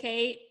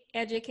 communicate,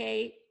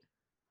 educate,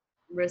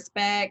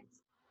 respect,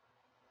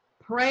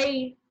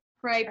 pray,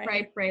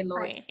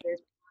 Lord.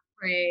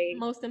 Pray.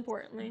 Most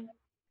importantly.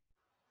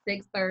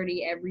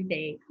 6:30 every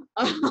day,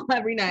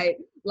 every night.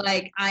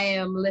 Like, I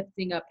am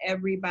lifting up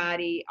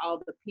everybody, all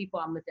the people.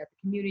 I'm lifting up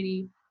the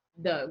community,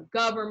 the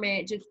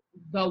government, just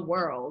the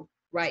world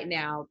right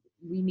now.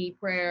 We need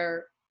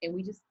prayer, and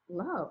we just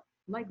love.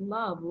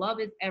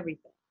 Love is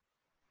everything.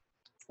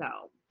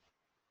 So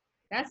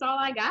that's all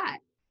I got.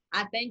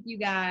 I thank you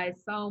guys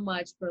so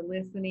much for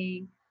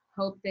listening.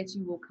 Hope that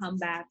you will come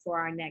back for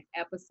our next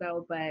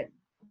episode. But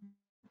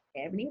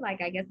Ebony,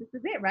 I guess this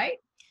is it, right?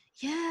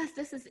 Yes,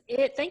 this is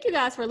it. Thank you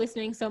guys for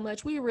listening so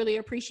much. We really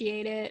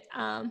appreciate it.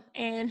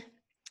 And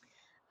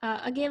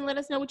again, let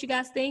us know what you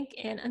guys think.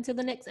 And until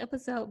the next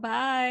episode,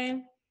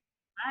 bye.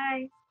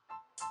 Bye.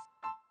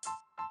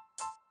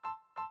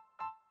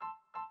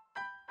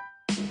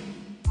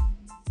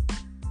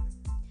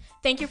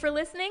 Thank you for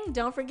listening.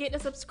 Don't forget to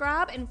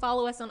subscribe and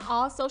follow us on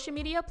all social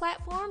media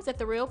platforms at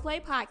The Real Play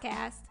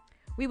Podcast.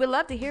 We would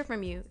love to hear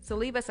from you, so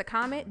leave us a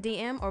comment,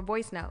 DM, or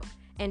voice note.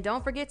 And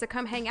don't forget to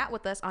come hang out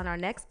with us on our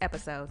next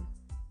episode.